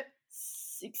ago, was it?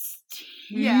 16?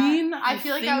 Yeah. I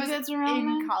feel like I was that's around in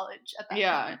then. college at that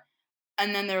Yeah. point.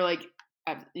 And then they're like,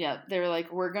 they were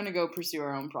like, we're gonna go pursue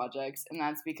our own projects, and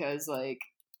that's because, like,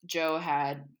 Joe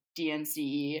had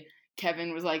DNCE,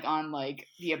 Kevin was, like, on, like,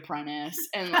 The Apprentice,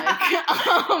 and, like,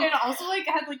 and also, like,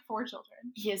 had, like, 4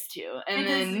 children. he has 2, and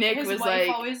Because then Nick his was wife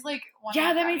like, always, like, won yeah,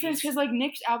 the that makes sense, Grammys. because, like,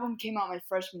 Nick's album came out my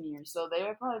freshman year, so they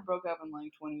would probably broke up in,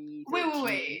 like, 2013.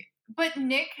 Wait. But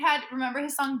Nick had, remember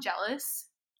his song Jealous?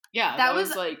 Yeah, That that was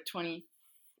was- like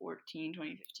 2014,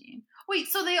 2015. Wait,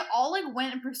 so they all, like,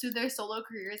 went and pursued their solo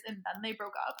careers and then they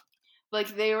broke up?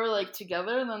 Like, they were, like,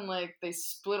 together, and then, like, they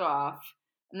split off,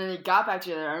 and then they got back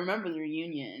together. I remember the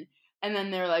reunion. And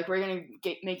then they were like, we're gonna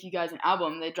make you guys an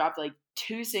album. They dropped, like,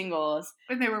 2 singles,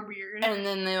 And they were weird. and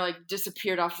then they, like,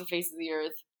 disappeared off the face of the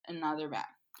earth, and now they're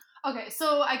back. Okay,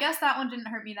 so I guess that one didn't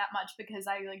hurt me that much because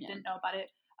I, like, Yeah. didn't know about it.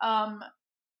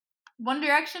 One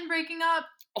Direction breaking up,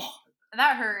 Oh.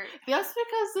 that hurt. That's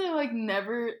because they, like,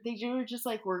 they were just,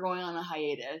 like, we're going on a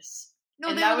hiatus. No,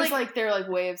 and they that were, was, like, their, like,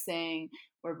 way of saying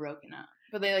we're broken up.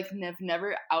 But they, like,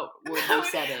 never outwardly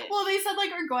said it. Well, they said,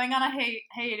 like, we're going on a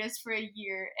hiatus for a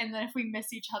year, and then if we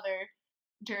miss each other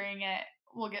during it,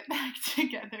 we'll get back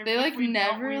together. They, But like, if we don't,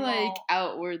 never, we like, won't.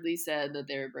 outwardly said that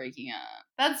they were breaking up.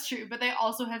 That's true, but they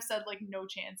also have said, like, no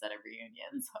chance at a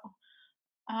reunion, so.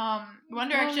 One Well,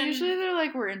 Direction, usually they're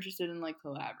like, we're interested in, like,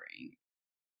 collaborating.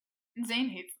 Zayn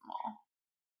hates them all.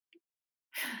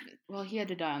 Well, he had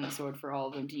to die on the sword for all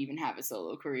of them to even have a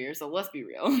solo career, so let's be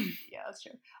real. Yeah, that's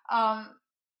true.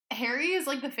 Harry is,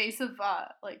 like, the face of,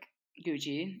 like,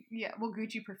 Gucci. yeah, well,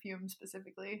 Gucci perfume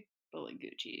specifically. But, like,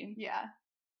 Gucci. Yeah.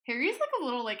 Harry's, like, a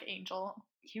little, like, angel.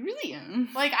 He really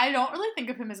is. Like, I don't really think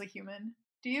of him as a human.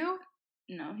 Do you?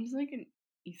 No, he's like an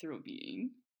ethereal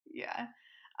being. Yeah.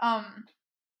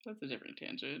 That's a different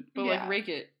tangent. But, Yeah. like, rate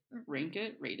it.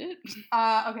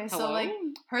 Okay, so, Hello? like,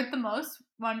 hurt the most,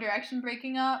 One Direction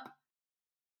breaking up,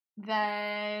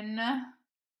 then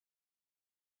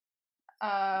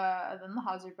the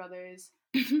Hauser brothers,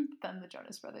 then the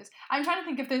Jonas Brothers. I'm trying to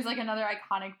think if there's, like, another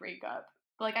iconic breakup.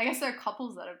 But, like, I guess there are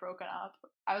couples that have broken up.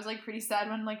 I was, like, pretty sad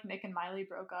when, like, Nick and Miley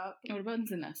broke up. What about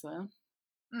Zanessa?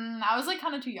 I was, like,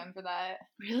 kind of too young for that.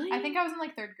 Really? I think I was in,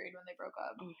 like, 3rd grade when they broke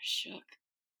up. Oh, shook.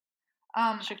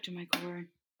 Um, Shook to my core.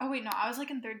 Oh wait, no, I was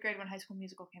like in 3rd grade when High School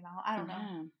Musical came out. I don't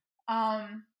know.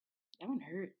 That one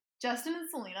hurt. Justin and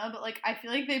Selena, but like I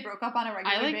feel like they broke up on a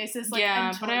regular basis. Like, yeah,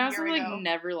 until but I a also year like ago.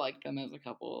 never liked them as a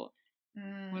couple.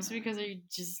 Mostly because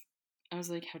I was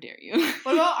like, how dare you?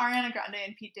 What about Ariana Grande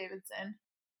and Pete Davidson?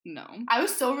 No. I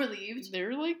was so relieved.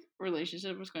 Their like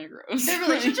relationship was kind of gross. Their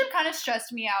relationship kind of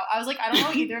stressed me out. I was like, I don't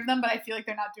know either of them, but I feel like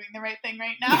they're not doing the right thing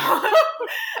right now.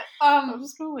 I'm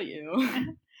just gonna let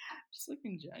you. Just like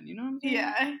in gen, you know what I'm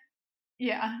saying?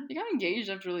 Yeah. They got engaged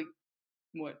after like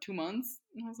what, 2 months?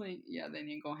 And I was like, yeah, that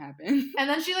ain't gonna happen. And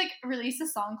then she like released a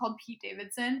song called Pete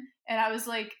Davidson, and I was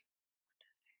like,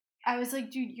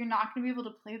 dude, you're not gonna be able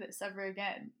to play this ever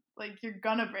again. Like, you're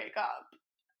gonna break up.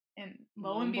 And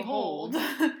lo and behold.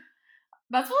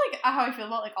 That's what, like, how I feel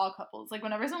about like all couples. Like,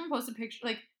 whenever someone posts a picture,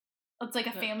 like it's like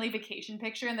a family vacation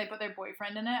picture and they put their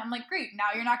boyfriend in it, I'm like, great,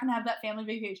 now you're not gonna have that family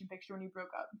vacation picture when you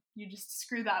broke up. You just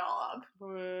screw that all up.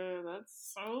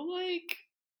 That's so like,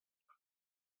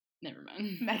 never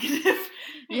mind. Negative.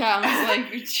 Yeah, I was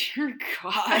like, dear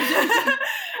God.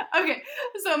 Okay,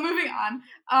 so moving on.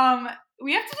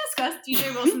 We have to discuss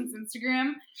DJ Wilson's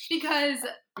Instagram because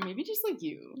maybe just like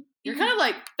you're kind of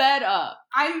like fed up.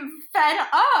 I'm fed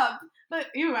up. But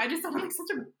ew, I just sound like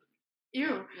such a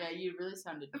ew. Yeah, you really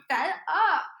sounded fed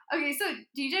up. Okay, so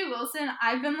DJ Wilson,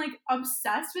 I've been like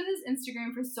obsessed with his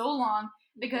Instagram for so long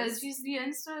because he's the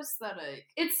Insta aesthetic.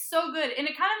 It's so good, and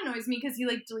it kind of annoys me because he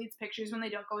like deletes pictures when they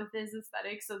don't go with his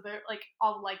aesthetic. So they're like,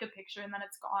 I'll like a picture and then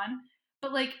it's gone.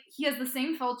 But like he has the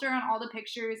same filter on all the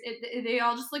pictures. They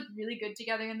all just look really good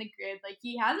together in the grid. Like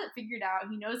he has it figured out.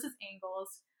 He knows his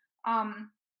angles.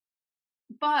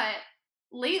 But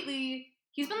lately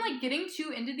he's been like getting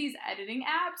too into these editing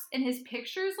apps, and his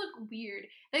pictures look weird.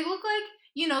 They look like,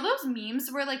 you know, those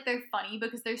memes where like they're funny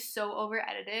because they're so over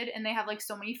edited and they have like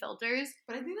so many filters.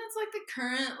 But I think that's like the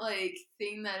current like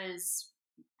thing that is.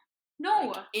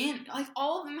 No, like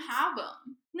all of them have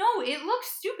them. No, it looks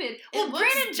stupid. Well,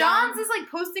 Brandon Johns is like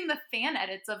posting the fan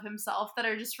edits of himself that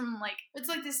are just from like. It's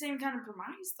like the same kind of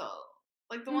premise though.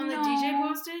 Like the one that DJ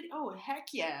posted. Oh heck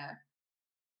yeah!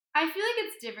 I feel like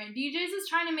it's different. DJ's is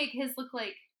trying to make his look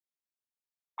like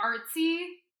artsy,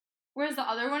 whereas the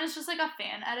other one is just like a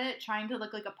fan edit trying to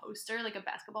look like a poster, like a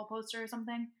basketball poster or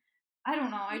something. I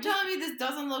don't know. You're telling me this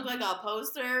doesn't look like a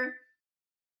poster?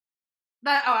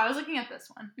 I was looking at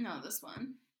this one. No, this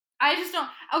one. I just don't.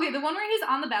 Okay, the one where he's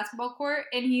on the basketball court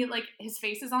and he like his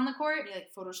face is on the court. He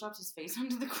like photoshops his face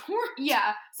onto the court.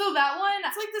 Yeah. So that one.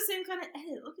 It's like the same kind of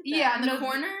edit. Look at that. Yeah, in the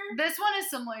corner. This one is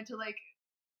similar to like.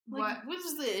 What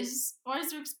is this? Why is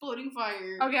there exploding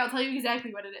fire? Okay, I'll tell you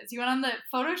exactly what it is. He went on the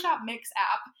Photoshop Mix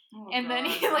app, and then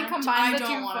he like combined the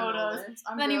two photos.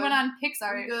 Then he went on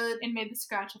PixArt and made the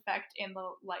scratch effect and the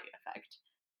light effect.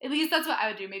 At least that's what I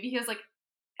would do. Maybe he has like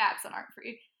apps that aren't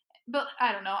free, but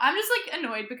I don't know. I'm just like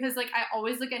annoyed because like I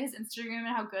always look at his Instagram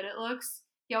and how good it looks.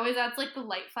 He always adds like the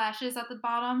light flashes at the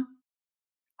bottom,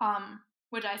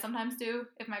 which I sometimes do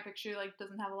if my picture like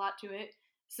doesn't have a lot to it.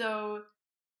 So.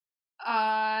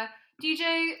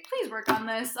 DJ, please work on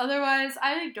this. Otherwise,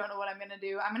 I don't know what I'm gonna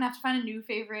do. I'm gonna have to find a new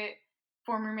favorite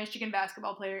former Michigan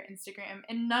basketball player Instagram,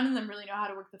 and none of them really know how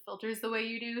to work the filters the way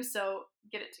you do, so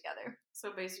get it together.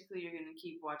 So basically, you're gonna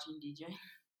keep watching DJ?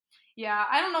 Yeah,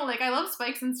 I don't know, like, I love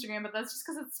Spike's Instagram, but that's just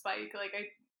because it's Spike. Like,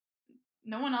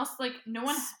 no one else, like, no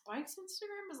one... Spike's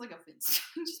Instagram is like a Finsta.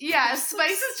 Yeah,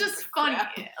 Spike's is just funny.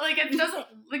 Like, it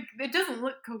doesn't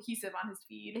look cohesive on his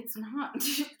feed. It's not.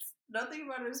 Nothing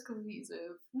about it is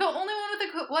cohesive. The only one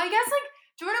with the... Well, I guess, like,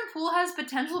 Jordan Poole has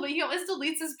potential, but he always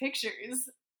deletes his pictures.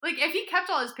 Like, if he kept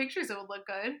all his pictures, it would look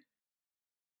good.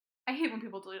 I hate when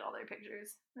people delete all their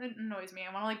pictures. It annoys me.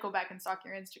 I want to, like, go back and stalk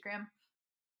your Instagram.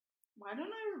 Why don't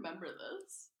I remember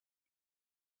this?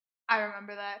 I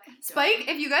remember that. Spike,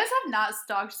 if you guys have not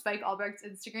stalked Spike Albrecht's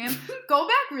Instagram, go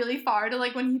back really far to,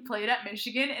 like, when he played at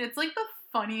Michigan, and it's, like, the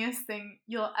funniest thing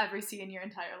you'll ever see in your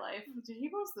entire life. Did he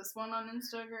post this one on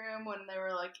Instagram when they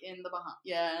were like in the Bahamas?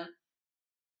 Yeah.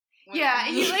 Yeah,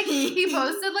 he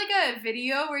posted like a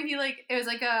video where he like it was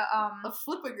like a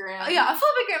flipagram. Yeah, a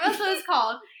flipagram. That's what it's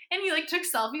called. And he like took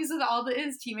selfies with all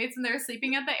his teammates, and they were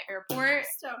sleeping at the airport.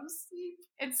 Down to sleep.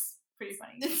 It's pretty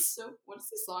funny. It's so. What's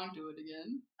the song to it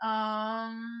again?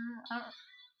 I don't...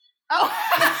 Oh.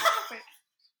 Wait.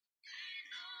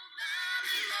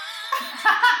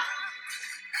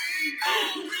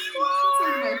 It's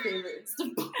like my favorite. It's the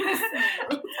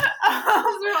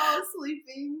we're all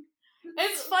sleeping.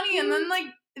 It's funny, and then like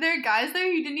there are guys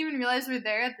there who didn't even realize were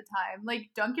there at the time. Like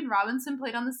Duncan Robinson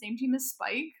played on the same team as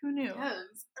Spike. Who knew?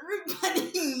 Yes,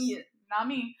 everybody. Not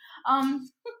me.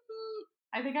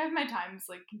 I think I have my times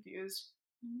like confused.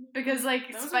 Because,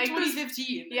 like, That was Spike in was...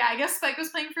 2015. Yeah, I guess Spike was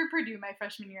playing for Purdue my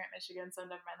freshman year at Michigan, so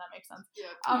never mind, that makes sense.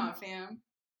 Yeah, come on, fam.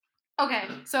 Okay,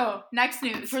 so, next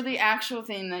news. For the actual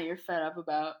thing that you're fed up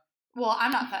about. Well,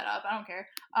 I'm not fed up, I don't care.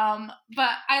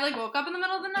 But I, like, woke up in the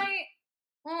middle of the night.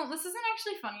 Well, this isn't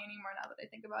actually funny anymore now that I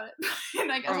think about it.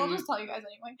 And I guess I'll just tell you guys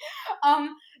anyway.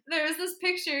 There was this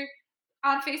picture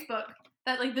on Facebook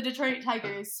that, like, the Detroit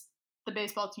Tigers, the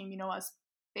baseball team, you know us,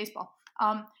 baseball,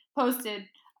 posted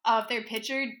of their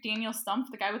pitcher, Daniel Stumpf,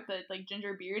 the guy with the, like,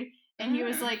 ginger beard, and he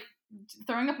was, like,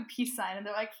 throwing up a peace sign, and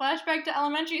they're like, flashback to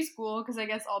elementary school, because I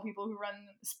guess all people who run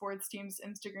sports teams'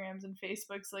 Instagrams and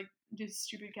Facebooks, like, do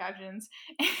stupid captions.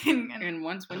 And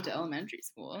once went to elementary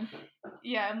school.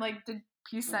 Yeah, and, like, did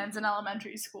peace signs in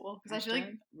elementary school, because I feel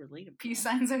like relatable. peace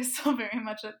signs are still very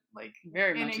much, like,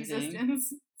 Very in much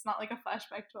existence. It's not like a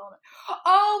flashback to elementary.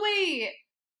 Oh, wait!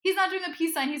 He's not doing a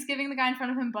peace sign, he's giving the guy in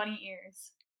front of him bunny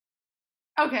ears.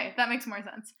 Okay, that makes more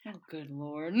sense. Oh, good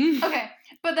lord. Okay,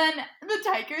 but then the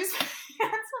Tigers had some,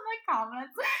 like,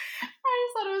 comments. I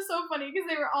just thought it was so funny because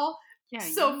they were all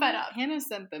so fed up. Hannah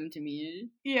sent them to me.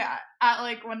 Yeah, at,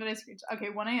 like, when did I screenshot? Okay,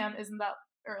 1 a.m. isn't that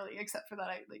early, except for that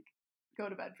I, like, go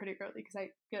to bed pretty early because I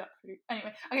get up pretty...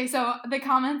 Anyway, okay, so the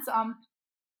comments,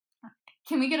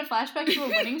 can we get a flashback to a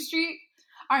winning streak?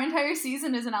 Our entire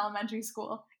season is in elementary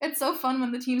school. It's so fun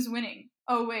when the team's winning.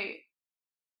 Oh, wait.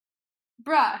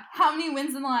 Bruh, how many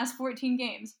wins in the last 14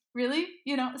 games? Really?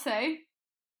 You don't say?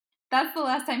 That's the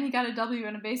last time he got a W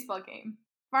in a baseball game.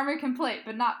 Farmer can play,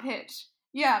 but not pitch.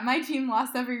 Yeah, my team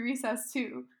lost every recess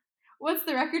too. What's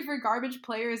the record for garbage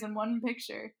players in one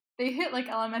picture? They hit like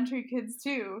elementary kids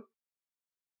too.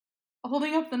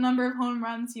 Holding up the number of home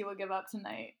runs he will give up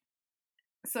tonight.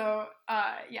 So,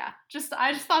 yeah,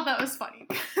 I just thought that was funny.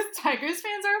 Tigers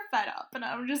fans are fed up, and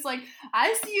I'm just like,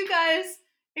 I see you guys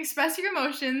express your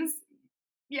emotions.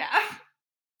 Yeah.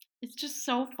 It's just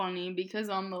so funny because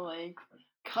on the, like,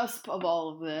 cusp of all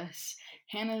of this,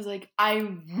 Hannah's like, I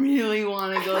really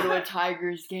want to go to a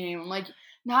Tigers game. I'm like,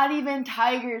 not even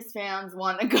Tigers fans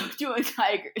want to go to a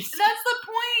Tigers. That's the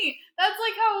point. That's,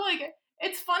 like, how, like,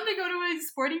 it's fun to go to a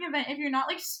sporting event if you're not,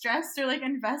 like, stressed or, like,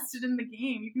 invested in the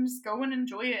game. You can just go and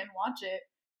enjoy it and watch it.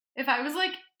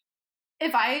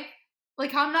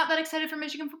 I'm not that excited for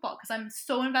Michigan football because I'm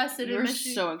so invested in Michigan.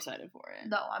 You're so excited for it.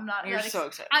 No, I'm not. You're so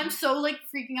excited. I'm so, like,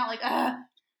 freaking out, like,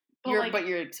 But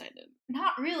you're excited.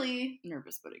 Not really.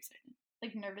 Nervous, but excited.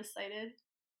 Like, nervous-sighted.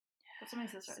 That's what my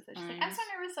sister said. She's Nice. like, I'm so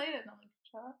nervous-sighted. And I'm like,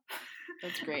 shut up.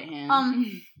 That's great, Hannah.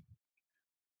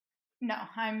 No,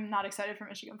 I'm not excited for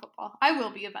Michigan football. I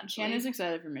will be eventually. Hannah's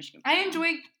excited for Michigan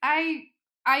football.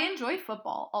 I enjoy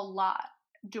football a lot.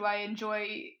 Do I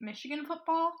enjoy Michigan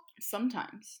football?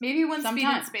 Sometimes. Maybe when Speed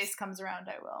and Space comes around,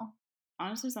 I will.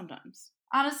 Honestly, sometimes.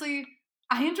 Honestly,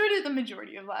 I enjoyed it the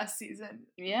majority of last season.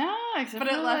 Yeah, except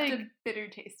but for it left a bitter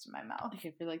taste in my mouth.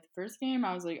 Okay, for like the first game,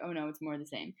 I was like, oh no, it's more the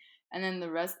same. And then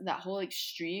the rest, that whole like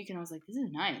streak, and I was like, this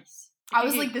is nice. I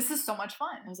was like, this is so much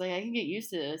fun. I was like, I can get used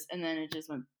to this. And then it just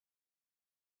went.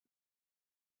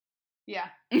 Yeah.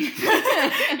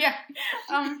 Yeah.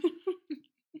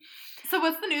 So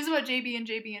what's the news about JB and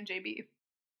JB and JB?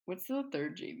 What's the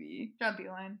third JB? John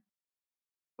Beilein.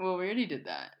 Well, we already did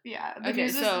that. Yeah. Okay,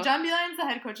 so John Beilein's the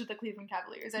head coach of the Cleveland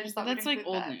Cavaliers. I just thought that's like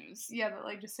old that. news. Yeah, but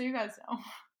like just so you guys know.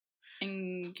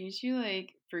 In case you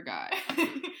like forgot.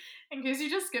 In case you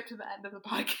just skipped to the end of the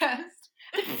podcast.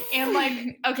 And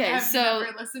like I've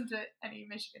never listened to any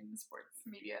Michigan sports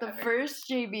media. The first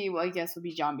JB, well, I guess, will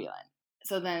be John Beilein.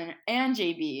 So then, and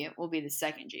JB will be the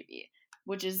second JB,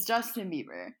 which is Justin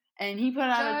Bieber. And he put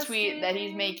out a tweet that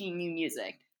he's making new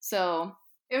music. So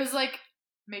it was like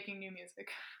making new music.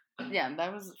 Yeah,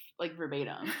 that was like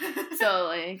verbatim. So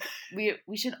like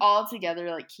we should all together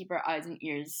like keep our eyes and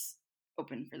ears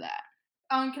open for that.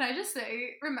 Can I just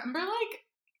say, remember like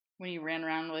when you ran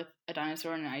around with a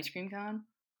dinosaur and an ice cream cone?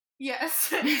 Yes.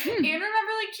 And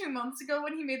remember like 2 months ago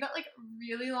when he made that like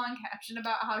really long caption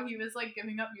about how he was like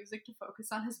giving up music to focus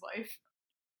on his wife?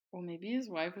 Well, maybe his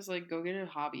wife was like, go get a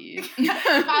hobby. If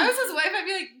I was his wife, I'd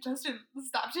be like, Justin,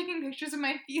 stop taking pictures of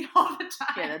my feet all the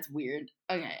time. Yeah, that's weird.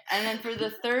 Okay, and then for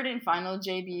the third and final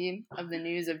JB of the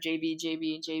news of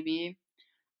JB,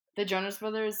 the Jonas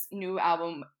Brothers' new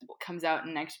album comes out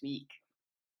next week,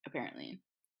 apparently.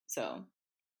 So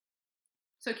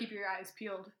keep your eyes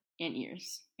peeled. And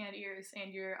ears. And ears.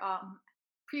 And your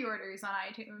pre-orders on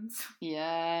iTunes.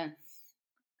 Yeah.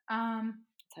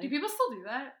 Do people still do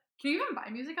that? Can you even buy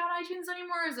music on iTunes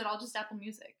anymore, or is it all just Apple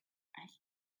Music?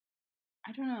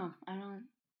 I don't know.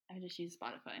 I just use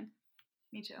Spotify.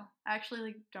 Me too. I actually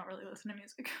like don't really listen to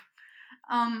music.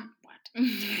 What?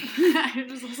 I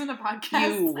just listen to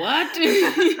podcasts. You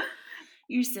what?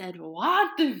 You said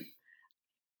what? Okay,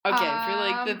 for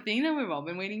like the thing that we've all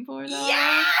been waiting for, though.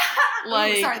 Yeah.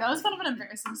 Like, sorry, that was kind of an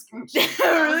embarrassing screenshot. It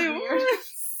really was.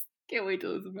 Can't wait to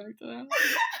listen back to that.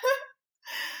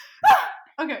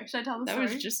 Okay, should I tell the story?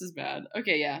 That was just as bad.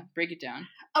 Okay, yeah, break it down.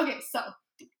 Okay, so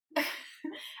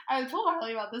I told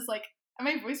Harley about this. Like,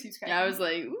 my voice keeps cracking. Yeah, I was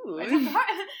like, ooh. I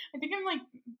think I'm like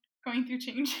going through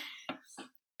change.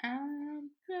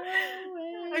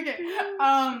 Okay.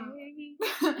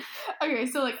 Okay,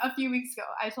 so like a few weeks ago,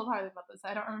 I told Harley about this.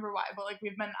 I don't remember why, but like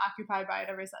we've been occupied by it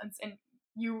ever since. And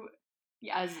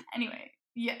anyway,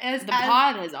 the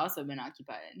pod has also been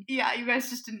occupied. Yeah, you guys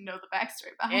just didn't know the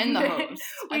backstory behind and the it. host.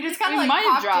 We just kind of like might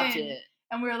have dropped in, it,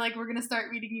 and we were like, we're gonna start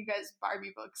reading you guys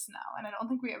Barbie books now. And I don't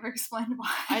think we ever explained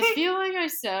why. I feel like I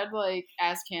said like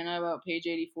ask Hannah about page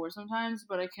 84 sometimes,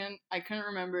 but I couldn't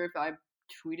remember if I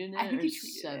tweeted it I think or you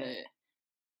tweeted said it.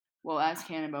 Well, ask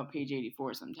Hannah about page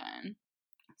 84 sometime.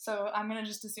 So I'm gonna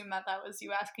just assume that was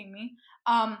you asking me.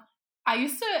 I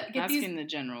used to get asking the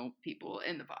general people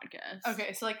in the podcast.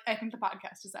 Okay, so like I think the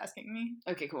podcast is asking me.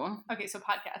 Okay, cool. Okay, so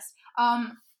podcast.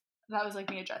 That was like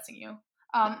me addressing you.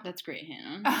 That's great,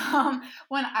 Hannah.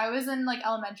 When I was in like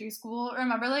elementary school,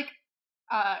 remember like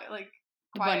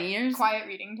bunny ears? Quiet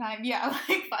reading time. Yeah,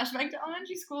 like flashback to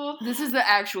elementary school. This is the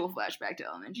actual flashback to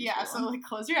elementary school. Yeah, so like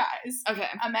close your eyes. Okay.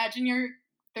 Imagine your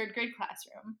 3rd grade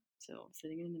classroom. So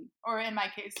sitting in the or in my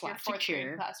case, your 4th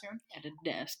grade classroom. At a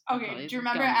desk. Okay, do you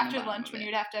remember after lunch when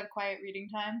you'd have to have quiet reading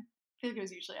time? I feel like it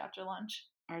was usually after lunch.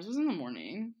 Ours was in the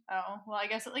morning. Oh, well, I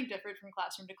guess it like differed from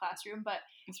classroom to classroom, but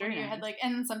it's very nice. Had like,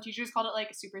 and some teachers called it like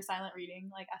super silent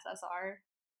reading, like SSR.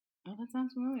 Oh, that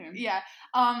sounds familiar. Yeah.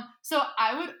 So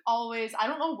I would always, I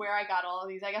don't know where I got all of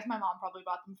these. I guess my mom probably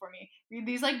bought them for me. Read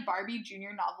these like Barbie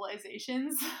Junior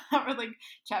novelizations that were like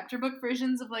chapter book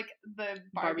versions of like the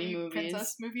Barbie movies.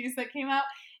 princess movies that came out.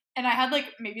 And I had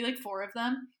like maybe like 4 of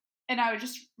them. And I would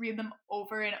just read them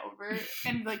over and over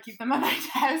and like keep them on my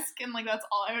desk. And like that's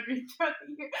all I would read throughout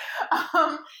the year.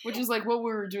 Which is like what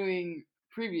we were doing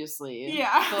previously.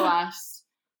 Yeah.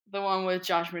 The one with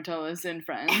Josh Metellus and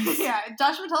Friends. Yeah,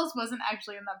 Josh Metellus wasn't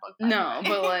actually in that book. No,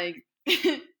 but like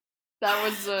that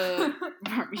was a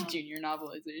Barbie Junior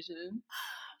novelization,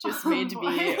 just made to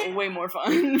be way more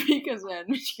fun because we had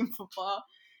Michigan football.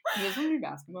 Can this one be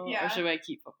basketball, or should I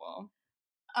keep football?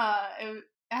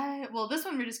 Well, this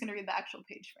one we're just gonna read the actual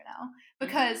page for now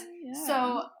because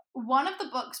so one of the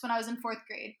books when I was in 4th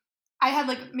grade, I had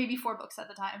like maybe 4 books at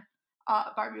the time.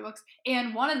 Barbie books,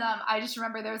 and one of them I just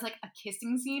remember there was like a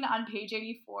kissing scene on page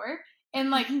 84, and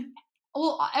like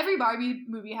well every Barbie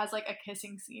movie has like a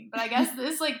kissing scene, but I guess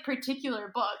this like particular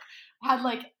book had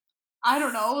like I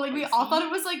don't know, like we all thought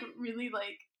it was like really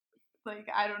like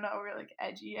I don't know, we're like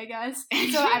edgy, I guess.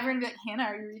 So everyone would be like, Hannah,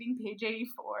 are you reading page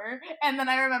 84? And then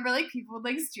I remember like people would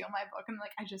like steal my book and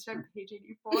like I just read page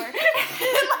 84. and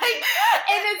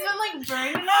it's been like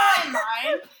burned in my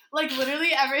mind. Like literally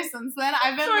ever since then.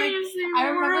 I've been like I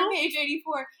remember page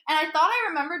 84. And I thought I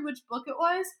remembered which book it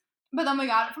was, but then we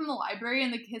got it from the library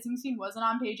and the kissing scene wasn't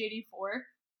on page 84.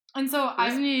 And so it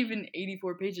wasn't even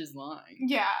 84 pages long.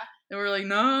 Yeah. And we're like,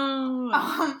 no.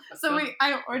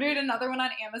 I ordered another one on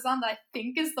Amazon that I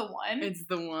think is the one. It's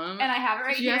the one. And I have it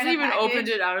right here. She hasn't even opened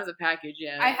it out as a package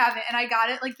yet. I haven't. And I got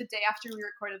it like the day after we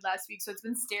recorded last week. So it's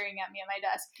been staring at me at my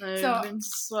desk. I've been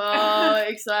so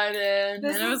excited.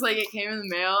 And it was like, it came in the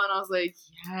mail and I was like,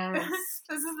 yes.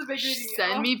 This is the big reveal.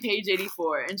 Send me page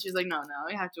 84. And she's like, no,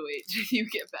 we have to wait till you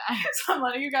get back. So I'm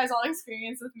letting you guys all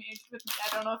experience with me.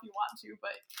 I don't know if you want to,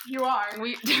 but you are.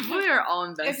 We definitely are all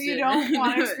invested. If you don't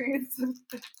want to experience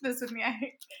this with me,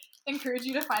 I encourage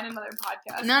you to find another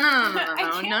podcast.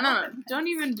 No. Don't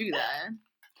even do that.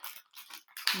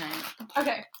 No.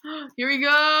 Okay. Here we go.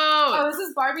 Oh, this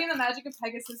is Barbie and the Magic of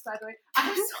Pegasus, by the way.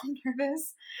 I'm so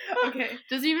nervous. Okay.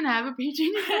 Does it even have a page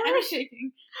 84? I'm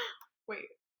shaking. Wait.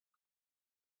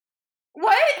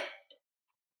 What?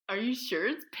 Are you sure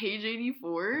it's page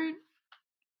 84?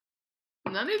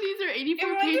 None of these are 84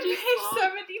 it pages. Page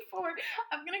 74.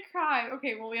 I'm gonna cry.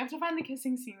 Okay, well we have to find the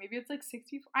kissing scene. Maybe it's like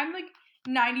 64. I'm like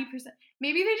 90%.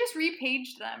 Maybe they just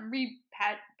repaged them.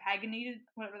 Repaginated,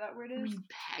 whatever that word is.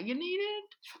 Repaginated?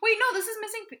 Wait, no, this is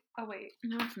missing. Oh wait.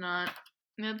 No, it's not.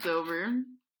 It's over.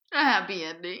 A happy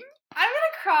ending. I'm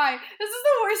gonna cry. This is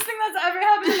the worst thing that's ever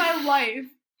happened in my life.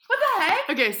 What the heck?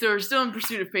 Okay, so we're still in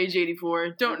pursuit of page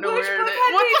 84. Don't know Which where book it is.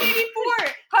 had page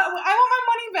 84? I want my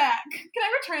money back. Can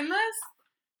I return this?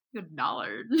 $1. I'm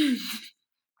pretty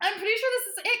sure this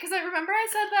is it because I remember I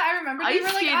said that. I remember they were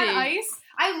like on ice.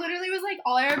 I literally was like,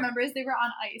 all I remember is they were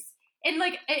on ice, and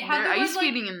like it had They're ice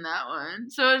skating in that one,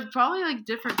 so it's probably like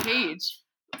different page.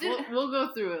 We'll go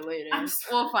through it later.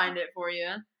 We'll find it for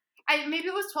you. Maybe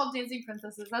it was 12 Dancing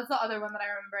Princesses. That's the other one that I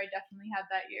remember I definitely had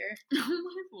that year. Oh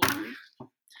my lord.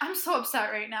 I'm so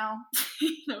upset right now.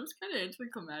 That was kind of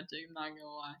anticlimactic, I'm not gonna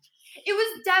lie. It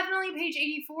was definitely page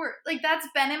 84. Like, that's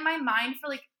been in my mind for,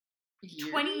 like,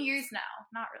 20 years now.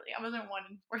 Not really. I wasn't 1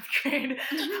 in 4th grade.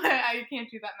 I can't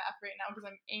do that math right now because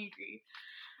I'm angry.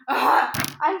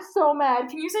 I'm so mad.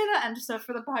 Can you say the end stuff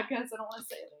for the podcast? I don't want to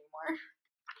say it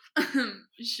anymore.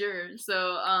 Sure.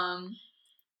 So, I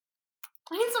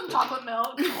need some chocolate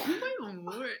milk. oh my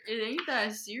lord, it ain't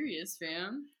that serious,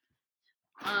 fam.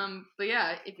 But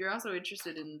yeah, if you're also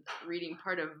interested in reading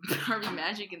part of Barbie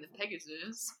Magic and the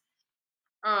Pegasus,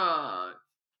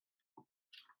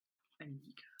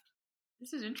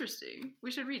 this is interesting.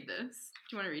 We should read this.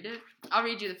 Do you want to read it? I'll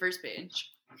read you the first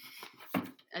page.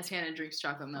 As Hannah drinks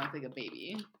chocolate milk like a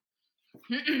baby.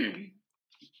 Ooh,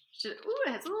 it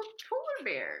has a little polar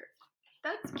bear.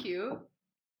 That's cute.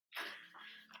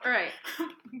 Alright.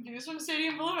 Views from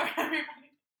Stadium Boulevard, everybody.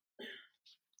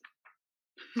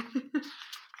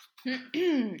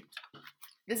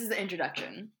 This is the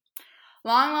introduction.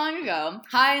 Long, long ago,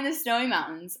 high in the snowy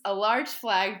mountains, a large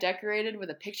flag decorated with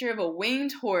a picture of a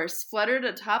winged horse fluttered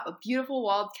atop a beautiful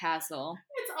walled castle.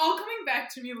 It's all coming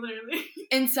back to me, literally.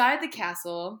 Inside the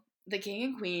castle, the king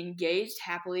and queen gazed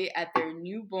happily at their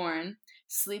newborn,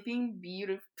 sleeping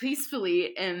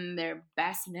peacefully in their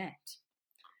bassinet.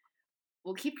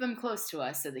 We'll keep them close to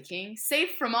us, said the king,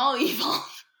 safe from all evil,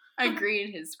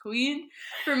 agreed his queen.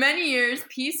 For many years,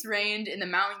 peace reigned in the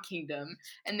mountain kingdom,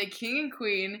 and the king and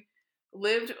queen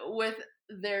lived with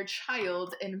their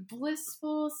child in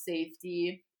blissful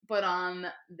safety. But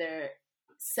on their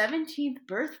 17th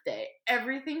birthday,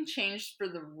 everything changed for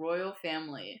the royal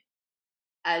family,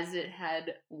 as it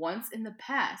had once in the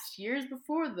past, years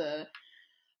before the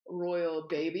royal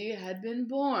baby had been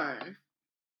born.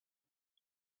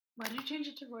 Why did you change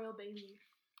it to Royal Baby?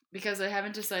 Because I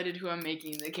haven't decided who I'm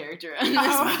making the character in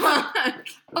this book.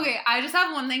 Okay, I just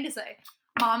have one thing to say.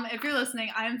 Mom, if you're listening,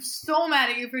 I am so mad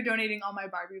at you for donating all my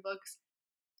Barbie books.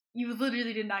 You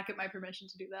literally did not get my permission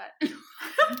to do that.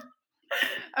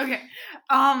 Okay.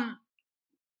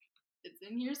 It's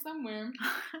in here somewhere.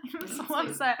 I'm so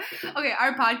upset. Okay,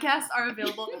 our podcasts are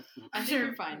available. I think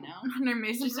we're fine now. Under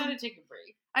Mason Just Brew. had to take a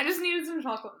break. I just needed some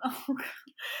chocolate milk.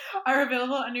 Are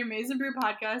available under Maizen Brew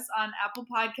Podcasts on Apple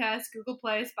Podcasts, Google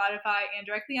Play, Spotify, and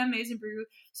directly on Maizen Brew.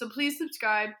 So please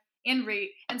subscribe and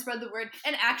rate and spread the word.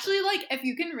 And actually, like, if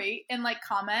you can rate and like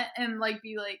comment and like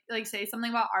be like say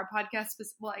something about our podcast.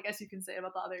 Well, I guess you can say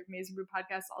about the other Maizen Brew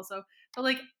podcasts also. But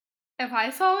like, if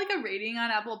I saw like a rating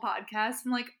on Apple Podcasts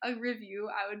and like a review,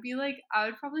 I would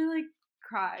probably like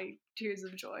cry tears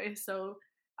of joy. So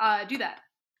do that.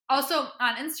 Also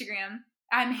on Instagram,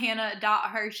 I'm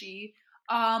Hannah.Hershey.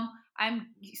 I'm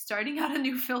starting out a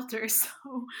new filter, so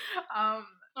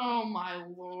oh my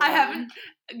lord.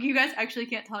 You guys actually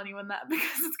can't tell anyone that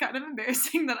because it's kind of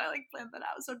embarrassing that I like planned that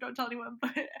out, so don't tell anyone.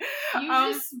 But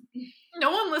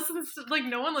no one listens to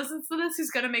this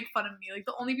who's gonna make fun of me. Like,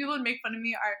 the only people who make fun of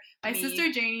me are my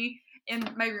sister Janie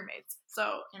and my roommates.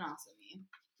 So, and also me.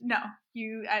 No,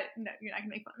 you're not gonna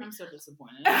make fun of me. I'm so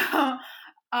disappointed.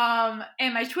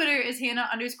 And my Twitter is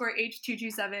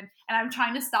Hannah_H227, and I'm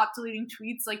trying to stop deleting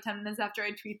tweets like 10 minutes after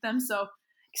I tweet them, so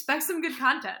expect some good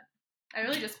content. I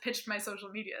really just pitched my social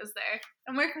medias there.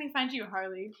 And where can we find you,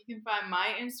 Harley? You can find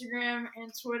my Instagram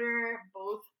and Twitter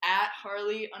both at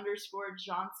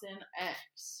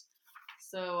Harley_JohnsonX.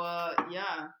 So,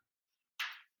 yeah.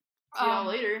 See y'all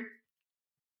later.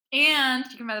 And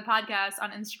you can find the podcast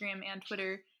on Instagram and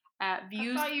Twitter at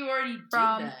Views I thought you already did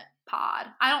from that. Pod.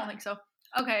 I don't think so.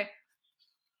 Okay.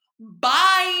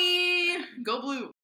 Bye! Go Blue.